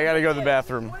this. I gotta go to the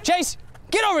bathroom. Chase,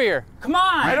 get over here. Come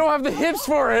on. I don't have the hips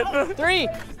for it. 3,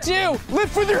 2.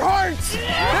 Lift with your hearts.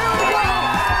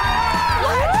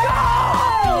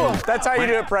 That's how you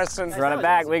do it, Preston. Run it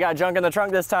back. We got junk in the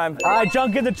trunk this time. All right,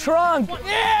 junk in the trunk.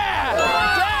 Yeah!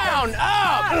 Down,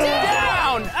 up,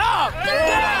 down, up,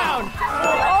 down.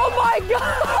 Oh my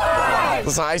God!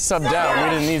 Listen, I subbed out. We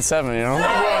didn't need 7, you know?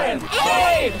 7,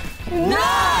 8,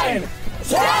 9,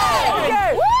 10.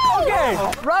 Okay.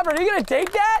 Robert, are you gonna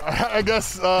take that? I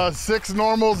guess 6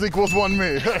 normals equals 1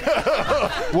 me.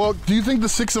 Well, do you think the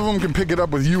 6 of them can pick it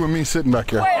up with you and me sitting back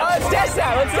here? Wait, let's test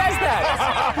that.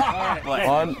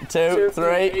 1, 2,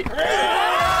 3.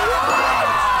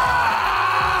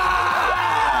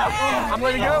 I'm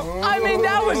letting go. I mean,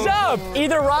 that was up.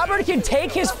 Either Robert can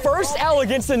take his first L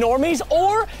against the normies,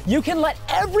 or you can let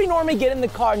every normie get in the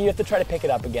car and you have to try to pick it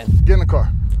up again. Get in the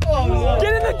car.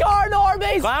 Get in the car,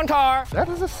 normies! Clown car. That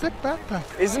is a sick backpack.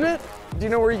 Isn't it? Do you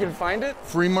know where you can find it?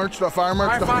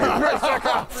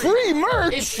 Freemerch.firemerch.com. Free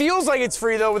merch? It feels like it's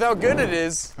free though, with how good it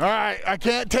is. All right, I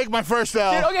can't take my first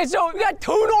L. Dude, okay, so we got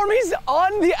 2 normies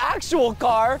on the actual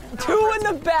car, 2 in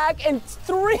the back, and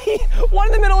 3, 1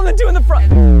 in the middle and then 2 in the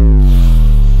front.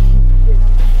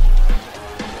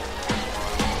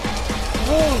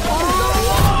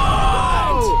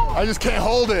 I just can't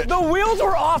hold it. The wheels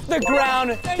were off the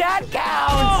ground. That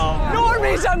counts.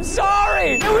 Normies, I'm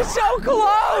sorry. It was so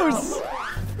close.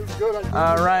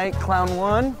 All right, clown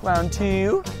 1, clown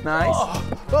 2, nice.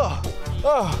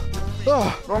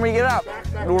 Normie, get up.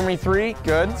 Normie 3,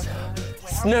 good.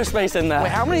 No space in that.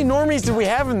 Wait, how many normies did we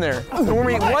have in there?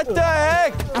 Normie, what the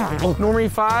heck? Normie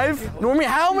 5? Normie,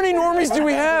 how many normies do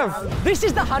we have? This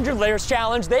is the 100 layers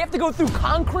challenge. They have to go through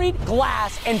concrete,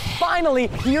 glass, and finally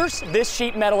pierce this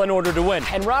sheet metal in order to win.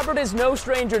 And Robert is no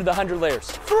stranger to the 100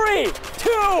 layers. 3, 2,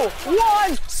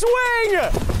 1, swing!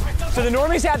 So the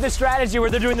normies have this strategy where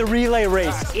they're doing the relay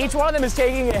race. Each one of them is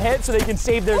taking a hit so they can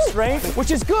save their strength,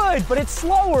 which is good, but it's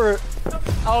slower.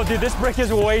 Oh, dude, this brick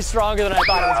is way stronger than I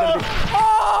thought it was gonna be.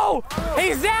 Oh!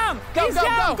 He's down! He's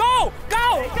down! Go!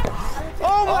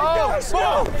 Oh my gosh!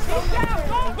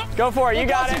 Go for it, you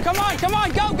got it. Come on,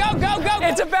 go!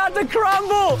 It's about to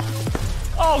crumble!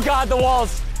 Oh God, the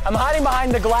walls. I'm hiding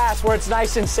behind the glass where it's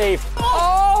nice and safe.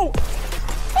 Oh!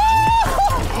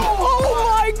 Oh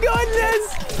my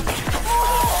goodness!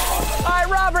 All right,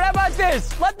 Robert, how about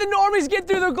this? Let the normies get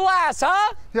through the glass,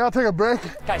 huh? Yeah, I'll take a break.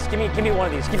 Guys, give me one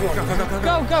of these. Give me one.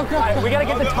 Go. All right, we gotta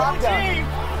get the top down.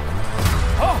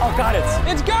 Oh God,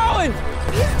 it's going!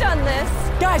 He's done this.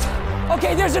 Guys,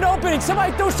 okay, there's an opening.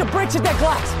 Somebody throw some bricks at that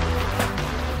glass.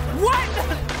 What?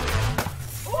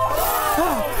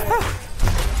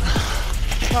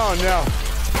 Oh no.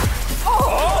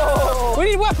 Oh! We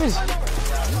need weapons.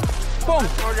 Boom.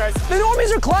 Oh, guys. The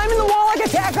normies are climbing the wall like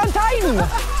Attack on Titan.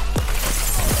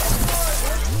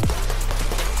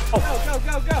 Go.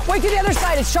 Wait to the other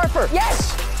side, it's sharper.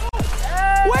 Yes!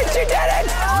 Wait, she did it!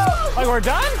 Like, we're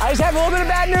done? I just have a little bit of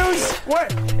bad news.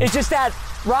 What? It's just that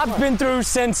Rob's been through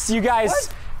since you guys...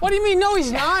 What do you mean? No,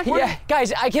 he's not. Yeah,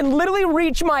 guys, I can literally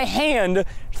reach my hand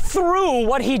through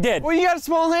what he did. Well, you got a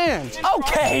small hand.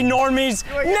 Okay, normies,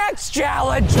 next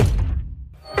challenge.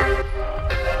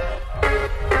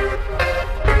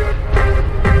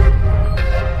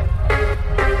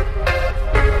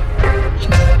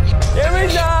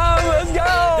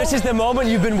 This is the moment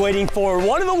you've been waiting for.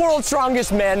 One of the world's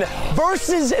strongest men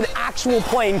versus an actual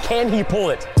plane. Can he pull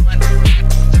it?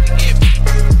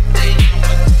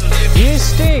 You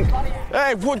stink.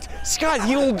 Hey, what? Scott,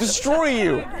 he'll destroy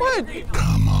you. What?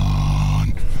 Come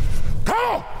on.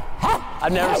 Go!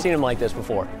 I've never seen him like this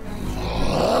before.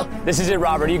 This is it,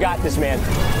 Robert. You got this, man.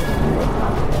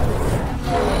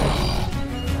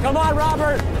 Come on,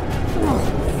 Robert.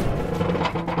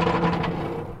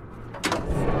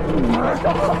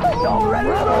 It's already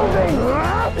moving!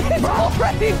 It's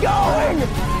already going!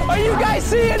 Are you guys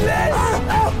seeing this?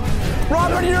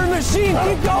 Robert, you're a machine.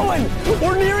 Keep going.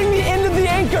 We're nearing the end of the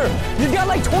anchor. You've got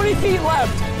like 20 feet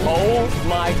left. Oh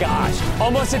my gosh.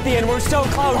 Almost at the end. We're so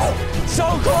close.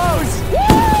 So close. Woo!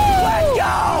 Let's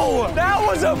go! That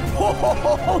was a pull.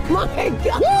 Oh my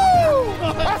God. Woo!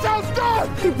 That sounds good.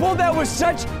 He pulled that with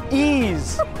such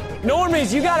ease.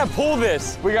 Normies, you gotta pull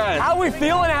this. We got it. How are we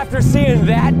feeling after seeing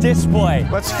that display?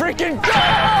 Let's freaking go!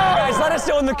 Guys, let us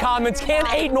know in the comments, can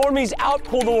 8 normies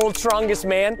outpull the world's strongest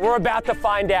man? We're about to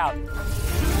find out.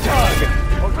 Tug.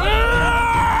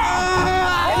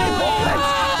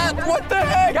 What the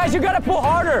heck? Guys, you gotta pull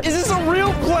harder. Is this a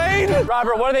real plane?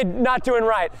 Robert, what are they not doing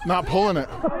right? Not pulling it.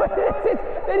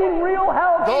 They need real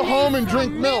help. Go home and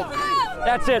drink milk.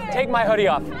 That's it. Take my hoodie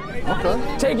off. Okay.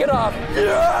 Take it off.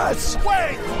 Yes!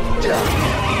 Wait!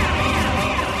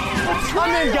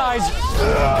 I'm in, guys.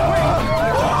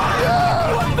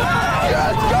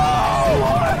 Let's go!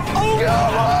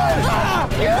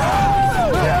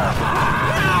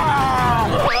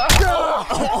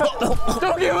 Oh,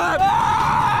 don't give up!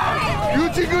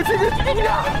 Gucci.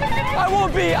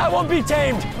 I won't be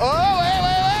tamed. Oh, wait.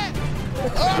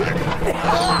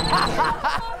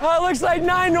 Oh, it looks like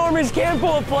 9 normies can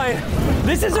pull a plane.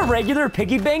 This is a regular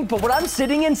piggy bank, but what I'm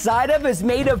sitting inside of is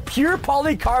made of pure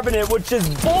polycarbonate, which is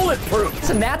bulletproof.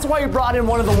 And that's why you brought in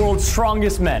one of the world's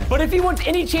strongest men. But if he wants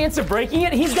any chance of breaking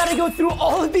it, he's got to go through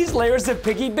all of these layers of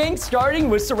piggy bank, starting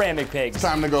with ceramic pigs.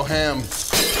 Time to go ham.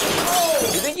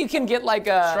 You think you can get like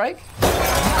a strike?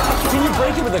 Can you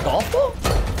break it with a golf ball?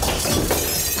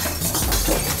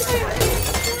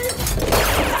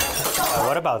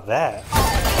 What about that?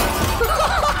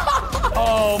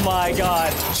 Oh my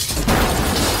God.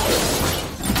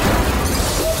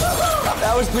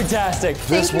 That was fantastic.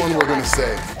 This one we're gonna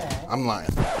save. I'm lying.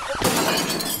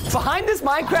 Behind this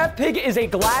Minecraft pig is a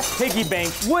glass piggy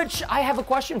bank, which I have a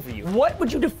question for you. What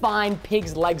would you define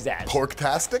pig's legs as?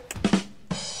 Porktastic?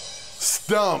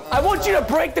 Stump. I want you to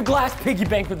break the glass piggy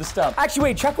bank with the stump. Actually,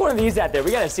 wait, chuck one of these out there. We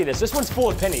gotta see this. This one's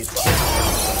full of pennies.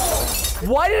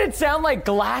 Why did it sound like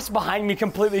glass behind me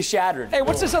completely shattered? Hey,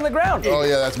 what's this on the ground? Oh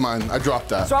yeah, that's mine. I dropped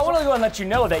that. So I want to go and let you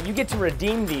know that you get to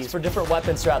redeem these for different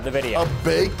weapons throughout the video. A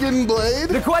bacon blade?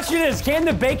 The question is, can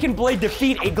the bacon blade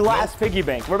defeat a glass piggy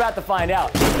bank? We're about to find out.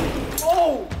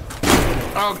 Oh!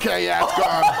 Okay, yeah, it's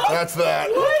gone. That's that.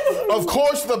 Of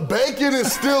course, the bacon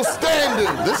is still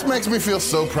standing. This makes me feel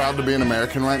so proud to be an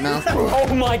American right now.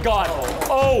 Oh my God.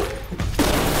 Oh.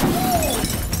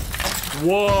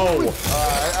 Whoa.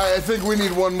 I think we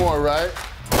need one more, right?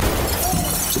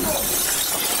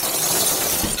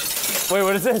 Wait,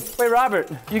 what is this? Wait, Robert,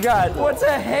 you got, what's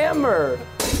a hammer?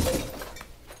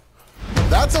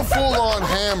 That's a full-on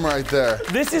ham right there.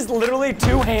 This is literally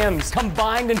 2 hams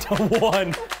combined into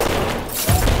one.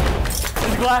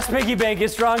 This glass piggy bank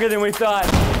is stronger than we thought,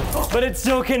 but it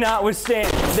still cannot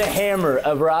withstand the hammer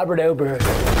of Robert Oberg.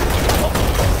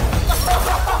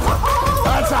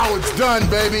 That's how it's done,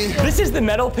 baby. This is the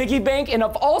metal piggy bank, and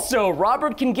if also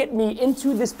Robert can get me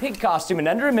into this pig costume in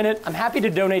under a minute, I'm happy to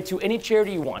donate to any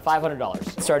charity you want.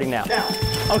 $500, starting now.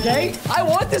 Okay? I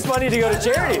want this money to go to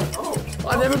charity.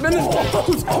 I've never been this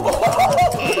close. Yo!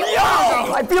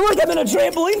 I feel like I'm in a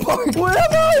trampoline park. Where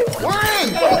am I? We're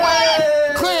in!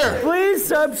 Clear! Please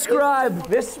subscribe.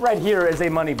 This right here is a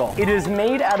money ball. It is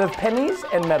made out of pennies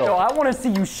and metal. So I want to see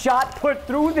you shot put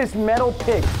through this metal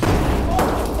pig.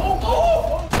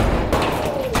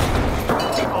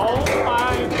 Oh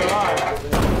my God.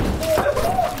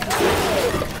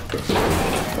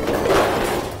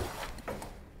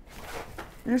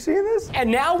 You seeing this? And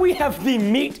now we have the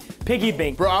meat piggy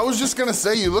bank. Bro, I was just gonna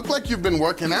say, you look like you've been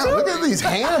working out. Look at these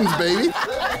hams, baby.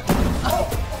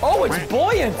 Oh, it's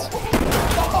buoyant.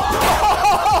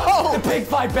 The pig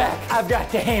fight back. I've got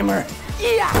the hammer.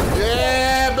 Yeah.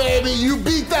 Yeah, baby, you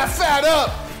beat that fat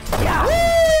up. Yeah.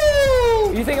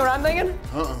 Woo! You think what I'm thinking?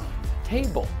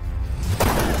 Table.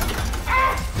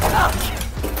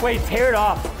 Wait, tear it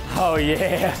off. Oh,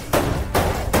 yeah.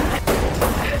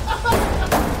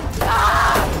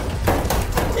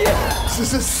 Yeah.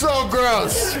 This is so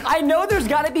gross. I know there's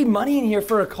got to be money in here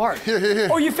for a cart. Here.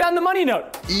 Oh, you found the money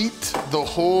note. Eat the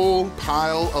whole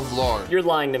pile of lard. You're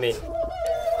lying to me.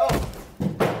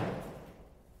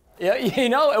 Yeah, you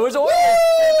know, it was oil.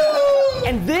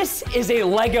 And this is a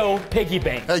Lego piggy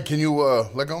bank. Hey, can you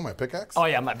let go of my pickaxe? Oh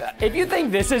yeah, my bad. If you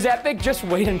think this is epic, just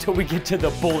wait until we get to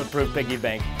the bulletproof piggy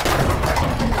bank.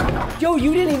 Yo,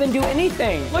 you didn't even do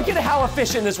anything. Look at how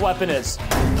efficient this weapon is.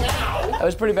 That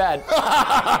was pretty bad.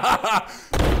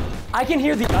 I can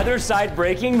hear the other side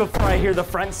breaking before I hear the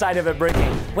front side of it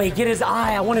breaking. Wait, get his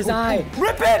eye. I want his eye.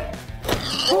 Rip it!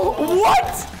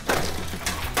 What?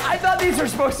 I thought these were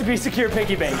supposed to be secure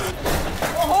piggy banks.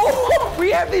 Oh,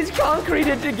 we have these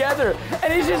concreted together,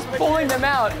 and he's just pulling them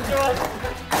out.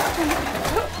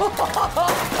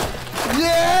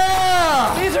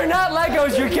 Yeah! These are not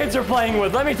Legos your kids are playing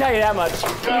with, let me tell you that much.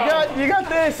 You got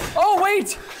this. Oh,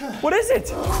 wait. What is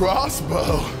it?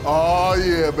 Crossbow. Oh,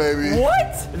 yeah, baby.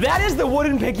 What? That is the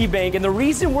wooden piggy bank, and the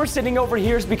reason we're sitting over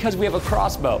here is because we have a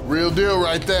crossbow. Real deal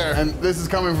right there. And this is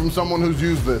coming from someone who's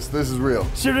used this. This is real.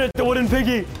 Shoot it at the wooden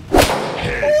piggy. Oh,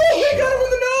 he got him in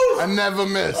the nose. I never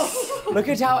miss. Look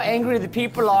at how angry the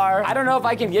people are. I don't know if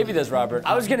I can give you this, Robert.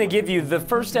 I was gonna give you the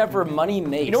first ever money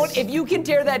mace. You know what? If you can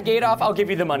tear that gate off, I'll give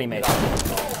you the money mace.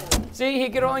 See, he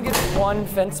could only get one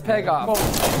fence peg off.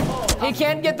 He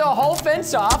can't get the whole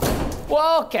fence off.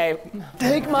 Well, okay.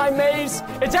 Take my mace.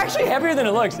 It's actually heavier than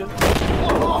it looks.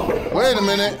 Wait a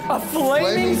minute. A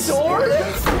flaming sword?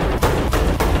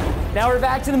 Now we're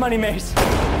back to the money mace.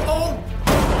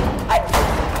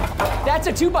 That's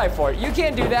a 2x4. You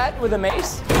can't do that with a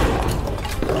mace.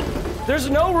 There's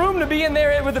no room to be in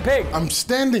there with a pig. I'm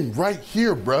standing right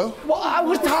here, bro. Well, I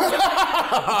was talking.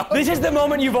 This is the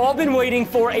moment you've all been waiting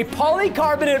for, a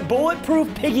polycarbonate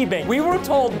bulletproof piggy bank. We were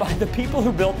told by the people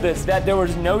who built this that there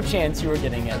was no chance you were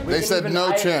getting it. They said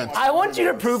no chance. I want you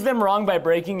to prove them wrong by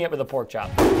breaking it with a pork chop.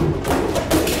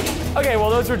 Okay, well,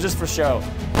 those were just for show.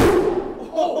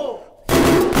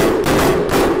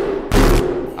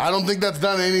 I don't think that's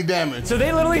done any damage. So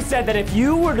they literally said that if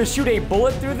you were to shoot a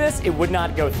bullet through this, it would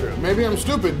not go through. Maybe I'm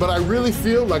stupid, but I really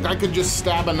feel like I could just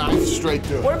stab a knife straight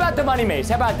through. What about the money mace?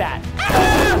 How about that?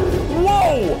 Ah!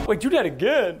 Whoa! Wait, you did it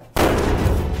again.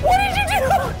 What did you do?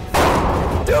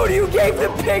 Dude, you gave the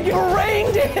pig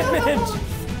brain damage.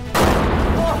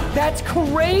 That's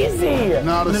crazy.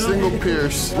 Not a single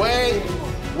pierce. Wait.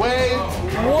 Wait.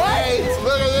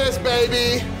 Look at this,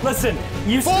 baby. Listen,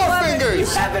 you Four fingers. You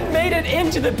haven't made it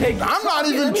into the pig. I'm not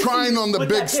even trying on the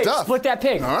big stuff. Split that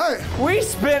pig. All right. We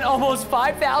spent almost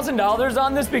 $5,000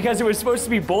 on this because it was supposed to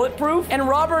be bulletproof, and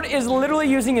Robert is literally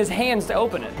using his hands to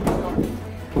open it.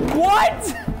 What?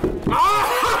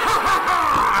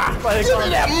 Give me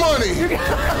that money. Give me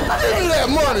that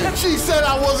money. She said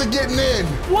I wasn't getting in.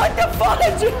 What the fuck?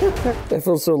 I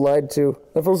feel so lied to.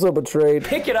 I feel so betrayed.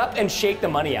 Pick it up and shake the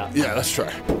money out. Yeah, let's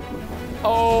try.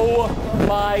 Oh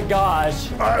my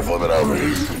gosh. All right, flip it over.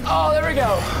 Oh, there we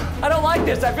go. I don't like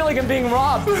this. I feel like I'm being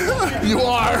robbed. You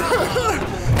are.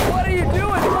 What are you doing?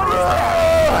 What is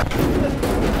that?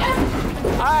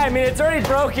 I mean, it's already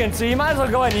broken, so you might as well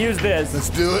go ahead and use this. Let's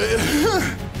do it.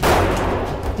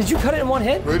 Did you cut it in one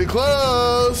hit? Pretty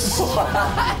close.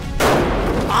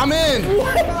 I'm in.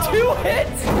 What? 2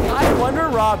 hits? I wonder,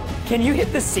 Rob, can you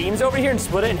hit the seams over here and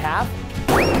split it in half?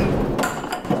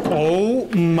 Oh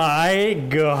my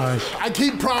gosh. I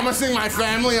keep promising my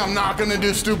family I'm not gonna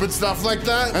do stupid stuff like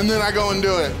that, and then I go and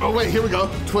do it. Oh wait, here we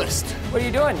go. Twist. What are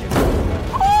you doing?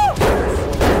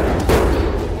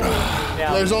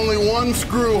 There's only one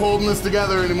screw holding this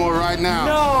together anymore right now.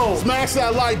 No! Smash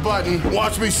that like button.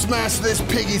 Watch me smash this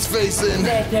piggy's face in.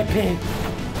 That pig.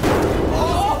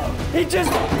 Oh! He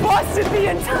just busted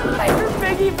the entire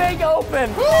piggy bank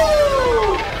open.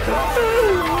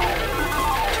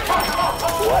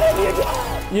 What have you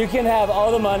done? You can have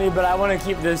all the money, but I want to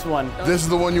keep this one. This is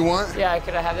the one you want? Yeah,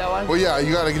 could I have that one? Well, yeah,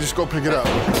 you gotta just go pick it up.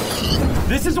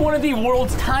 This is one of the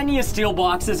world's tiniest steel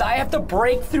boxes. I have to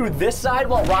break through this side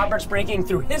while Robert's breaking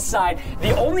through his side.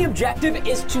 The only objective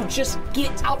is to just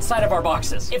get outside of our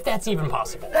boxes, if that's even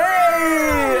possible.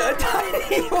 Hey, a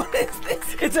tiny, what is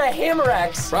this? It's a hammer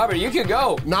axe. Robert, you can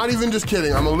go. Not even just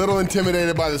kidding. I'm a little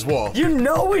intimidated by this wall. You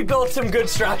know we built some good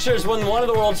structures when one of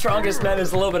the world's strongest men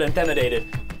is a little bit intimidated.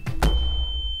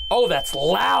 Oh, that's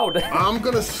loud. I'm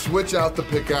gonna switch out the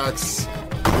pickaxe.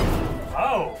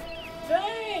 Oh.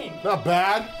 Not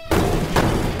bad.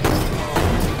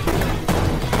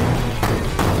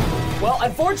 Well,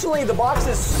 unfortunately, the box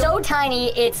is so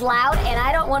tiny, it's loud, and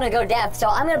I don't want to go deaf, so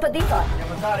I'm going to put these on.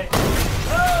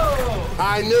 Oh!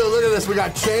 I knew. Look at this. We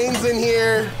got chains in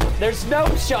here. There's no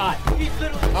shot.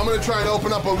 I'm going to try and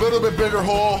open up a little bit bigger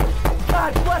hole.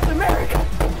 God bless America.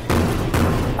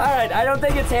 All right, I don't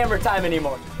think it's hammer time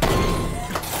anymore.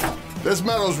 This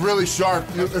metal's really sharp.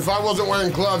 If I wasn't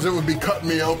wearing gloves, it would be cutting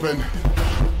me open.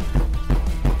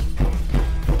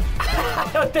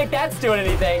 I don't think that's doing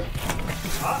anything.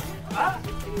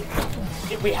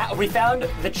 We found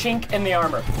the chink in the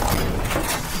armor.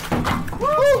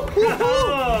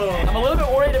 I'm a little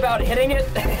bit worried about hitting it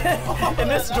in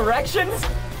this direction.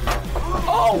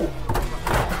 Oh!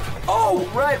 Oh,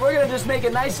 right, we're gonna just make a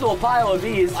nice little pile of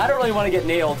these. I don't really want to get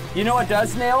nailed. You know what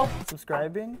does nail?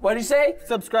 Subscribing? What'd you say?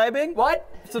 Subscribing? What?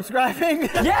 Subscribing?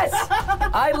 Yes!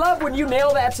 I love when you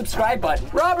nail that subscribe button.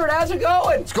 Robert, how's it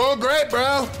going? It's going great,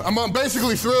 bro. I'm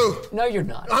basically through. No, you're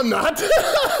not. I'm not.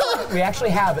 We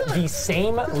actually have the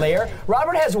same layer.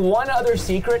 Robert has one other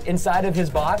secret inside of his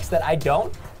box that I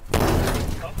don't.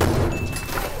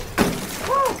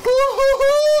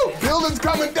 Building's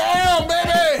coming down,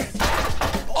 baby!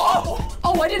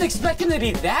 Oh, I didn't expect him to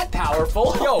be that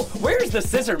powerful. Yo, where's the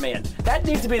Scissor Man? That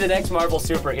needs to be the next Marvel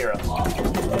superhero.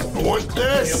 I want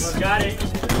this. Got it.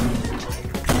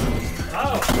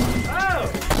 Oh.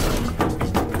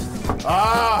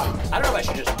 I don't know if I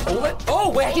should just pull it. Oh,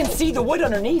 wait, I can see the wood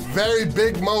underneath. Very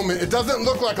big moment. It doesn't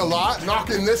look like a lot.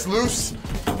 Knocking this loose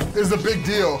is a big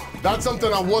deal. That's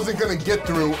something I wasn't gonna get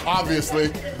through,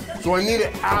 obviously. So I need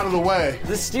it out of the way.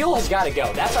 The steel has got to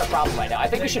go. That's our problem right now. I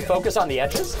think we should focus on the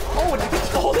edges. Oh, and you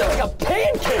can hold it like a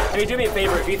pancake. I mean, do me a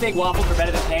favor. If you think waffles are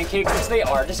better than pancakes, which they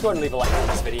are, just go ahead and leave a like on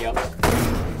this video.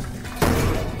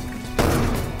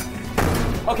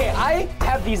 Okay, I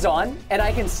have these on, and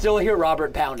I can still hear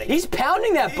Robert pounding. He's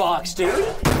pounding that box,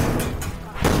 dude.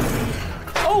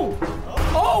 Oh!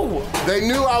 Oh! They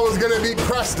knew I was gonna beat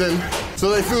Preston,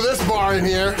 so they threw this bar in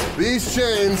here, these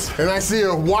chains, and I see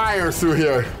a wire through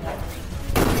here.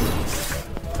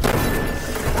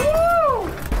 Woo!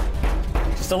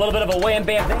 Just a little bit of a wham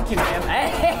bam thank you, man.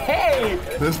 Hey!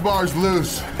 This bar's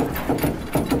loose.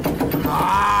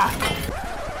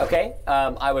 Okay,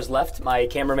 I was left. My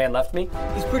cameraman left me.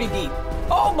 He's pretty deep.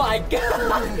 Oh my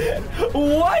God!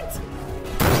 What?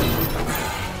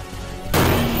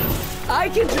 I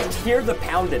can just hear the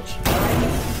poundage.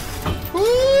 Woo!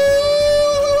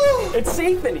 It's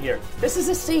safe in here. This is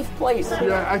a safe place.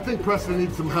 Yeah, I think Preston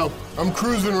needs some help. I'm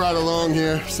cruising right along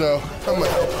here, so I'm gonna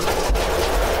help.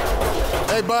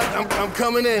 Hey, bud, I'm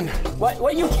coming in.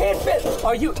 What? You can't fit.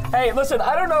 Are you? Hey, listen,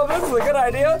 I don't know if this is a good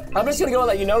idea. I'm just gonna go and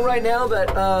let you know right now that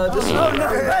this is.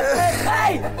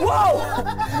 Hey! Whoa!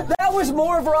 That was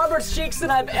more of Robert's cheeks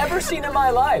than I've ever seen in my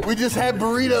life. We just had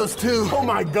burritos too. Oh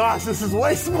my gosh, this is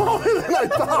way smaller than I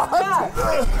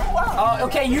thought.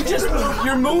 Okay,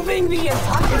 you're moving the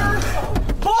entire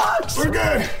box. We're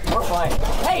good. We're fine.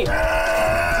 Hey!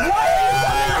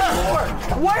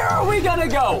 Where are we gonna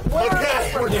go?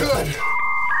 Okay, we're good.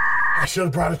 I should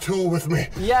have brought a tool with me.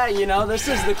 Yeah, you know, this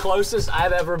is the closest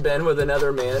I've ever been with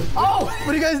another man. Oh!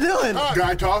 What are you guys doing?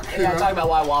 Guy talk? Yeah, I'm talking about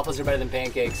why waffles are better than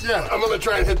pancakes. Yeah, I'm gonna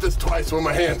try and hit this twice with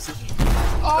my hands.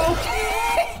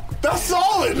 Okay! That's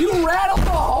solid! You rattled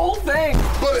the whole thing!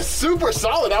 But it's super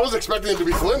solid. I was expecting it to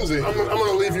be flimsy. I'm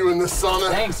gonna leave you in this sauna.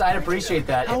 Thanks, I'd appreciate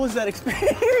that. How was that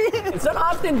experience? It's not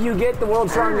often you get the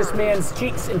world's strongest man's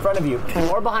cheeks in front of you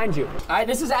or behind you. All right,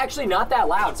 this is actually not that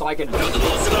loud, so I can. All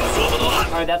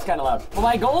right, that's kind of loud. Well,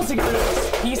 my goal is to get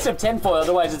this piece of tinfoil,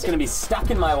 otherwise it's gonna be stuck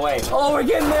in my way. Oh, we're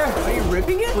getting there. Are you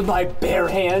ripping it? With my bare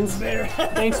hands.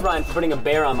 Thanks, Ryan, for putting a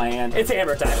bear on my hand. It's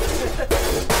hammer time.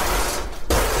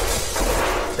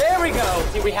 There we go.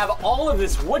 See, we have all of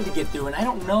this wood to get through, and I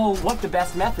don't know what the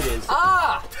best method is.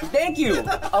 Ah, thank you.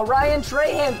 A Ryan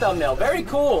Trahan thumbnail. Very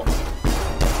cool.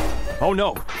 Oh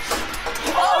no.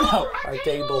 Oh no. Our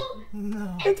table.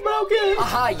 No. It's broken.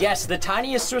 Aha, yes, the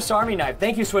tiniest Swiss Army knife.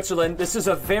 Thank you, Switzerland. This is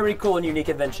a very cool and unique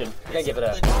invention. I gotta give it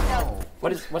a.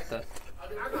 What the?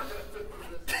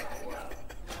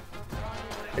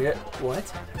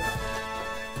 What?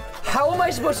 How am I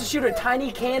supposed to shoot a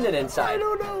tiny cannon inside? I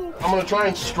don't know. I'm gonna try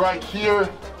and strike here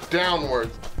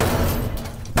downwards.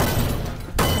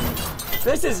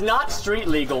 This is not street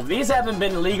legal. These haven't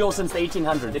been legal since the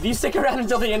 1800s. If you stick around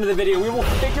until the end of the video, we will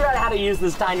figure out how to use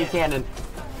this tiny cannon.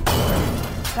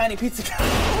 Tiny pizza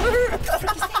cutter.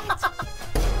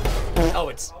 Oh,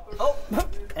 it's... Oh,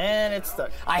 and it's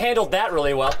stuck. I handled that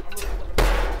really well.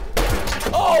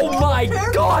 Oh my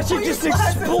gosh, it just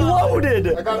exploded!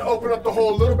 I gotta open up the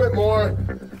hole a little bit more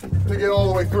to get all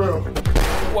the way through.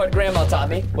 What Grandma taught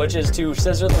me, which is to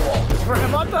scissor the wall.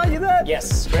 Grandma taught you that?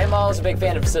 Yes, Grandma is a big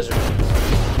fan of scissors.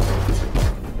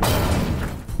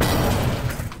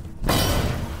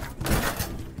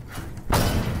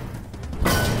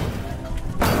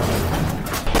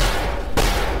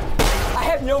 I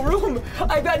have no room!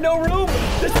 I've got no room!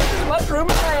 This is as much room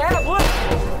as I have, look!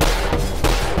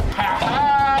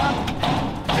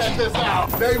 Check this out.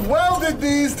 They welded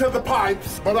these to the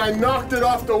pipes, but I knocked it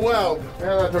off the weld, and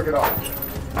I took it off.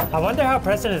 I wonder how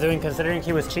Preston is doing considering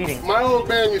he was cheating. My old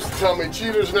man used to tell me,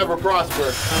 cheaters never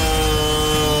prosper.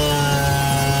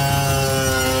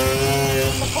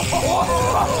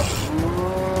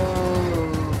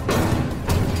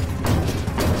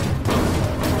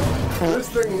 This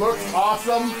thing looks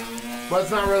awesome, but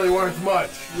it's not really worth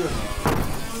much. Just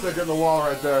stick it in the wall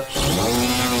right there.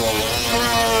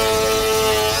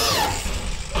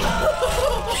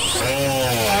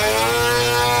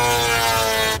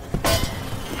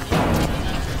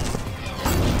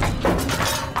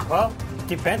 Well,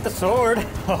 he bent the sword.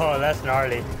 Oh, that's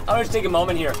gnarly. I'll just take a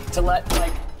moment here to let,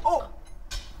 like,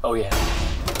 oh yeah.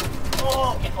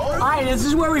 All right, this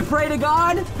is where we pray to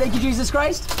God. Thank you, Jesus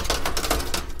Christ.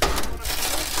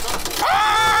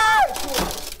 Ah!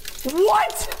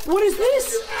 What? What is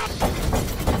this?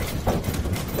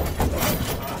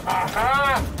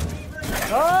 Aha!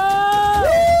 Oh!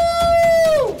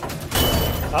 Woo!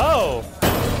 Oh!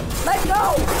 Let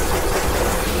go!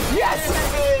 Yes!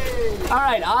 All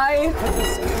right, I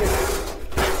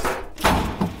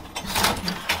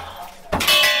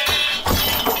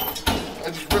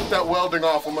just ripped that welding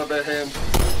off with my bare hand.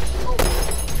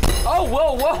 Oh,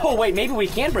 whoa, wait, maybe we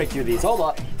can break through these. Hold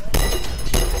on.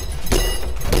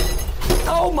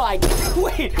 Oh my,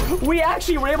 wait, we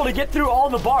actually were able to get through all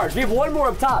the bars. We have one more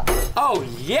up top. Oh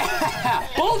yeah,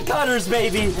 bolt cutters,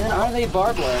 baby. Man, are they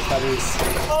barbed wire cutters?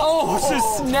 Oh,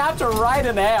 just snapped her right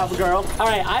in half, girl. All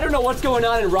right, I don't know what's going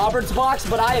on in Robert's box,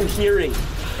 but I am hearing.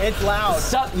 It's loud.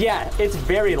 Yeah, it's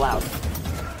very loud.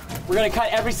 We're gonna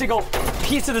cut every single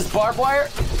piece of this barbed wire.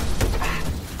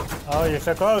 Oh, you're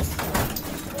so close.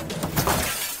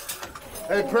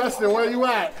 Hey, Preston, where you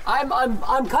at?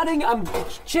 I'm cutting, I'm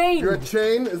chained. You're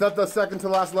chained? Is that the second to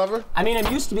last lever? I mean,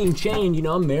 I'm used to being chained, you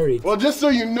know, I'm married. Well, just so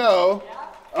you know,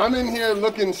 I'm in here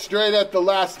looking straight at the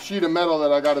last sheet of metal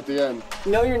that I got at the end.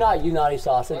 No, you're not, you naughty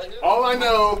sausage. All I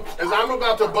know is I'm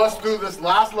about to bust through this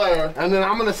last layer, and then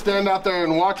I'm gonna stand out there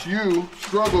and watch you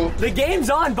struggle. The game's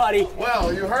on, buddy.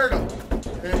 Well, you heard him.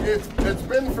 It's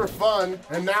been for fun,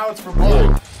 and now it's for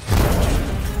blood.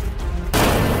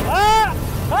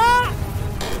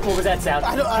 What was that sound?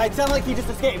 It sounded like he just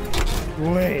escaped.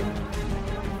 Wait.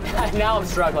 Now I'm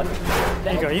struggling.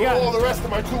 There you go. You Throw all got the rest of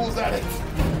my tools at it.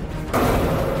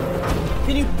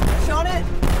 Can you push on it?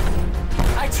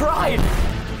 I tried.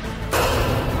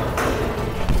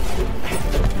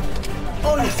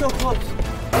 Oh, you're so close.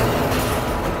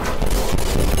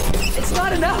 It's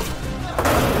not enough.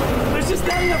 There's just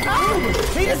not enough room.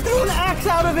 He just threw an axe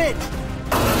out of it.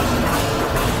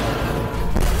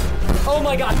 Oh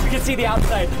my God, you can see the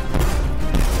outside.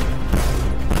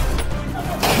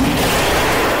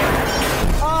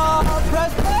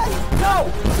 Press play.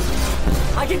 No!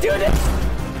 I can do this!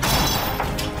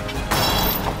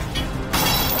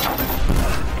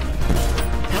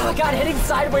 Oh God, hitting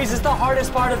sideways is the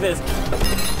hardest part of this.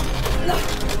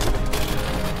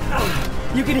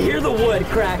 You can hear the wood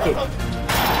cracking.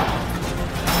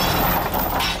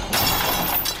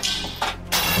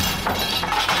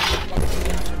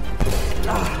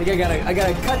 I think I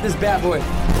gotta cut this bad boy.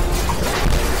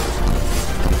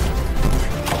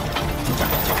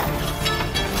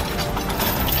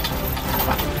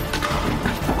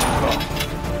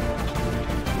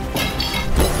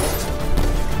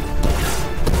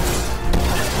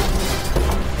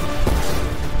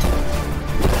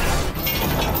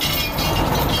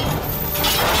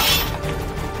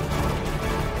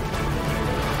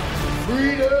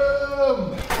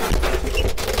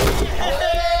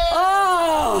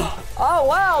 Oh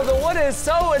wow, the wood is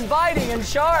so inviting and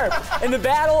sharp. In the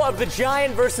battle of the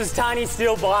giant versus tiny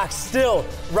steel box, still,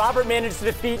 Robert managed to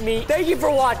defeat me. Thank you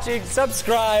for watching.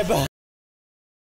 Subscribe.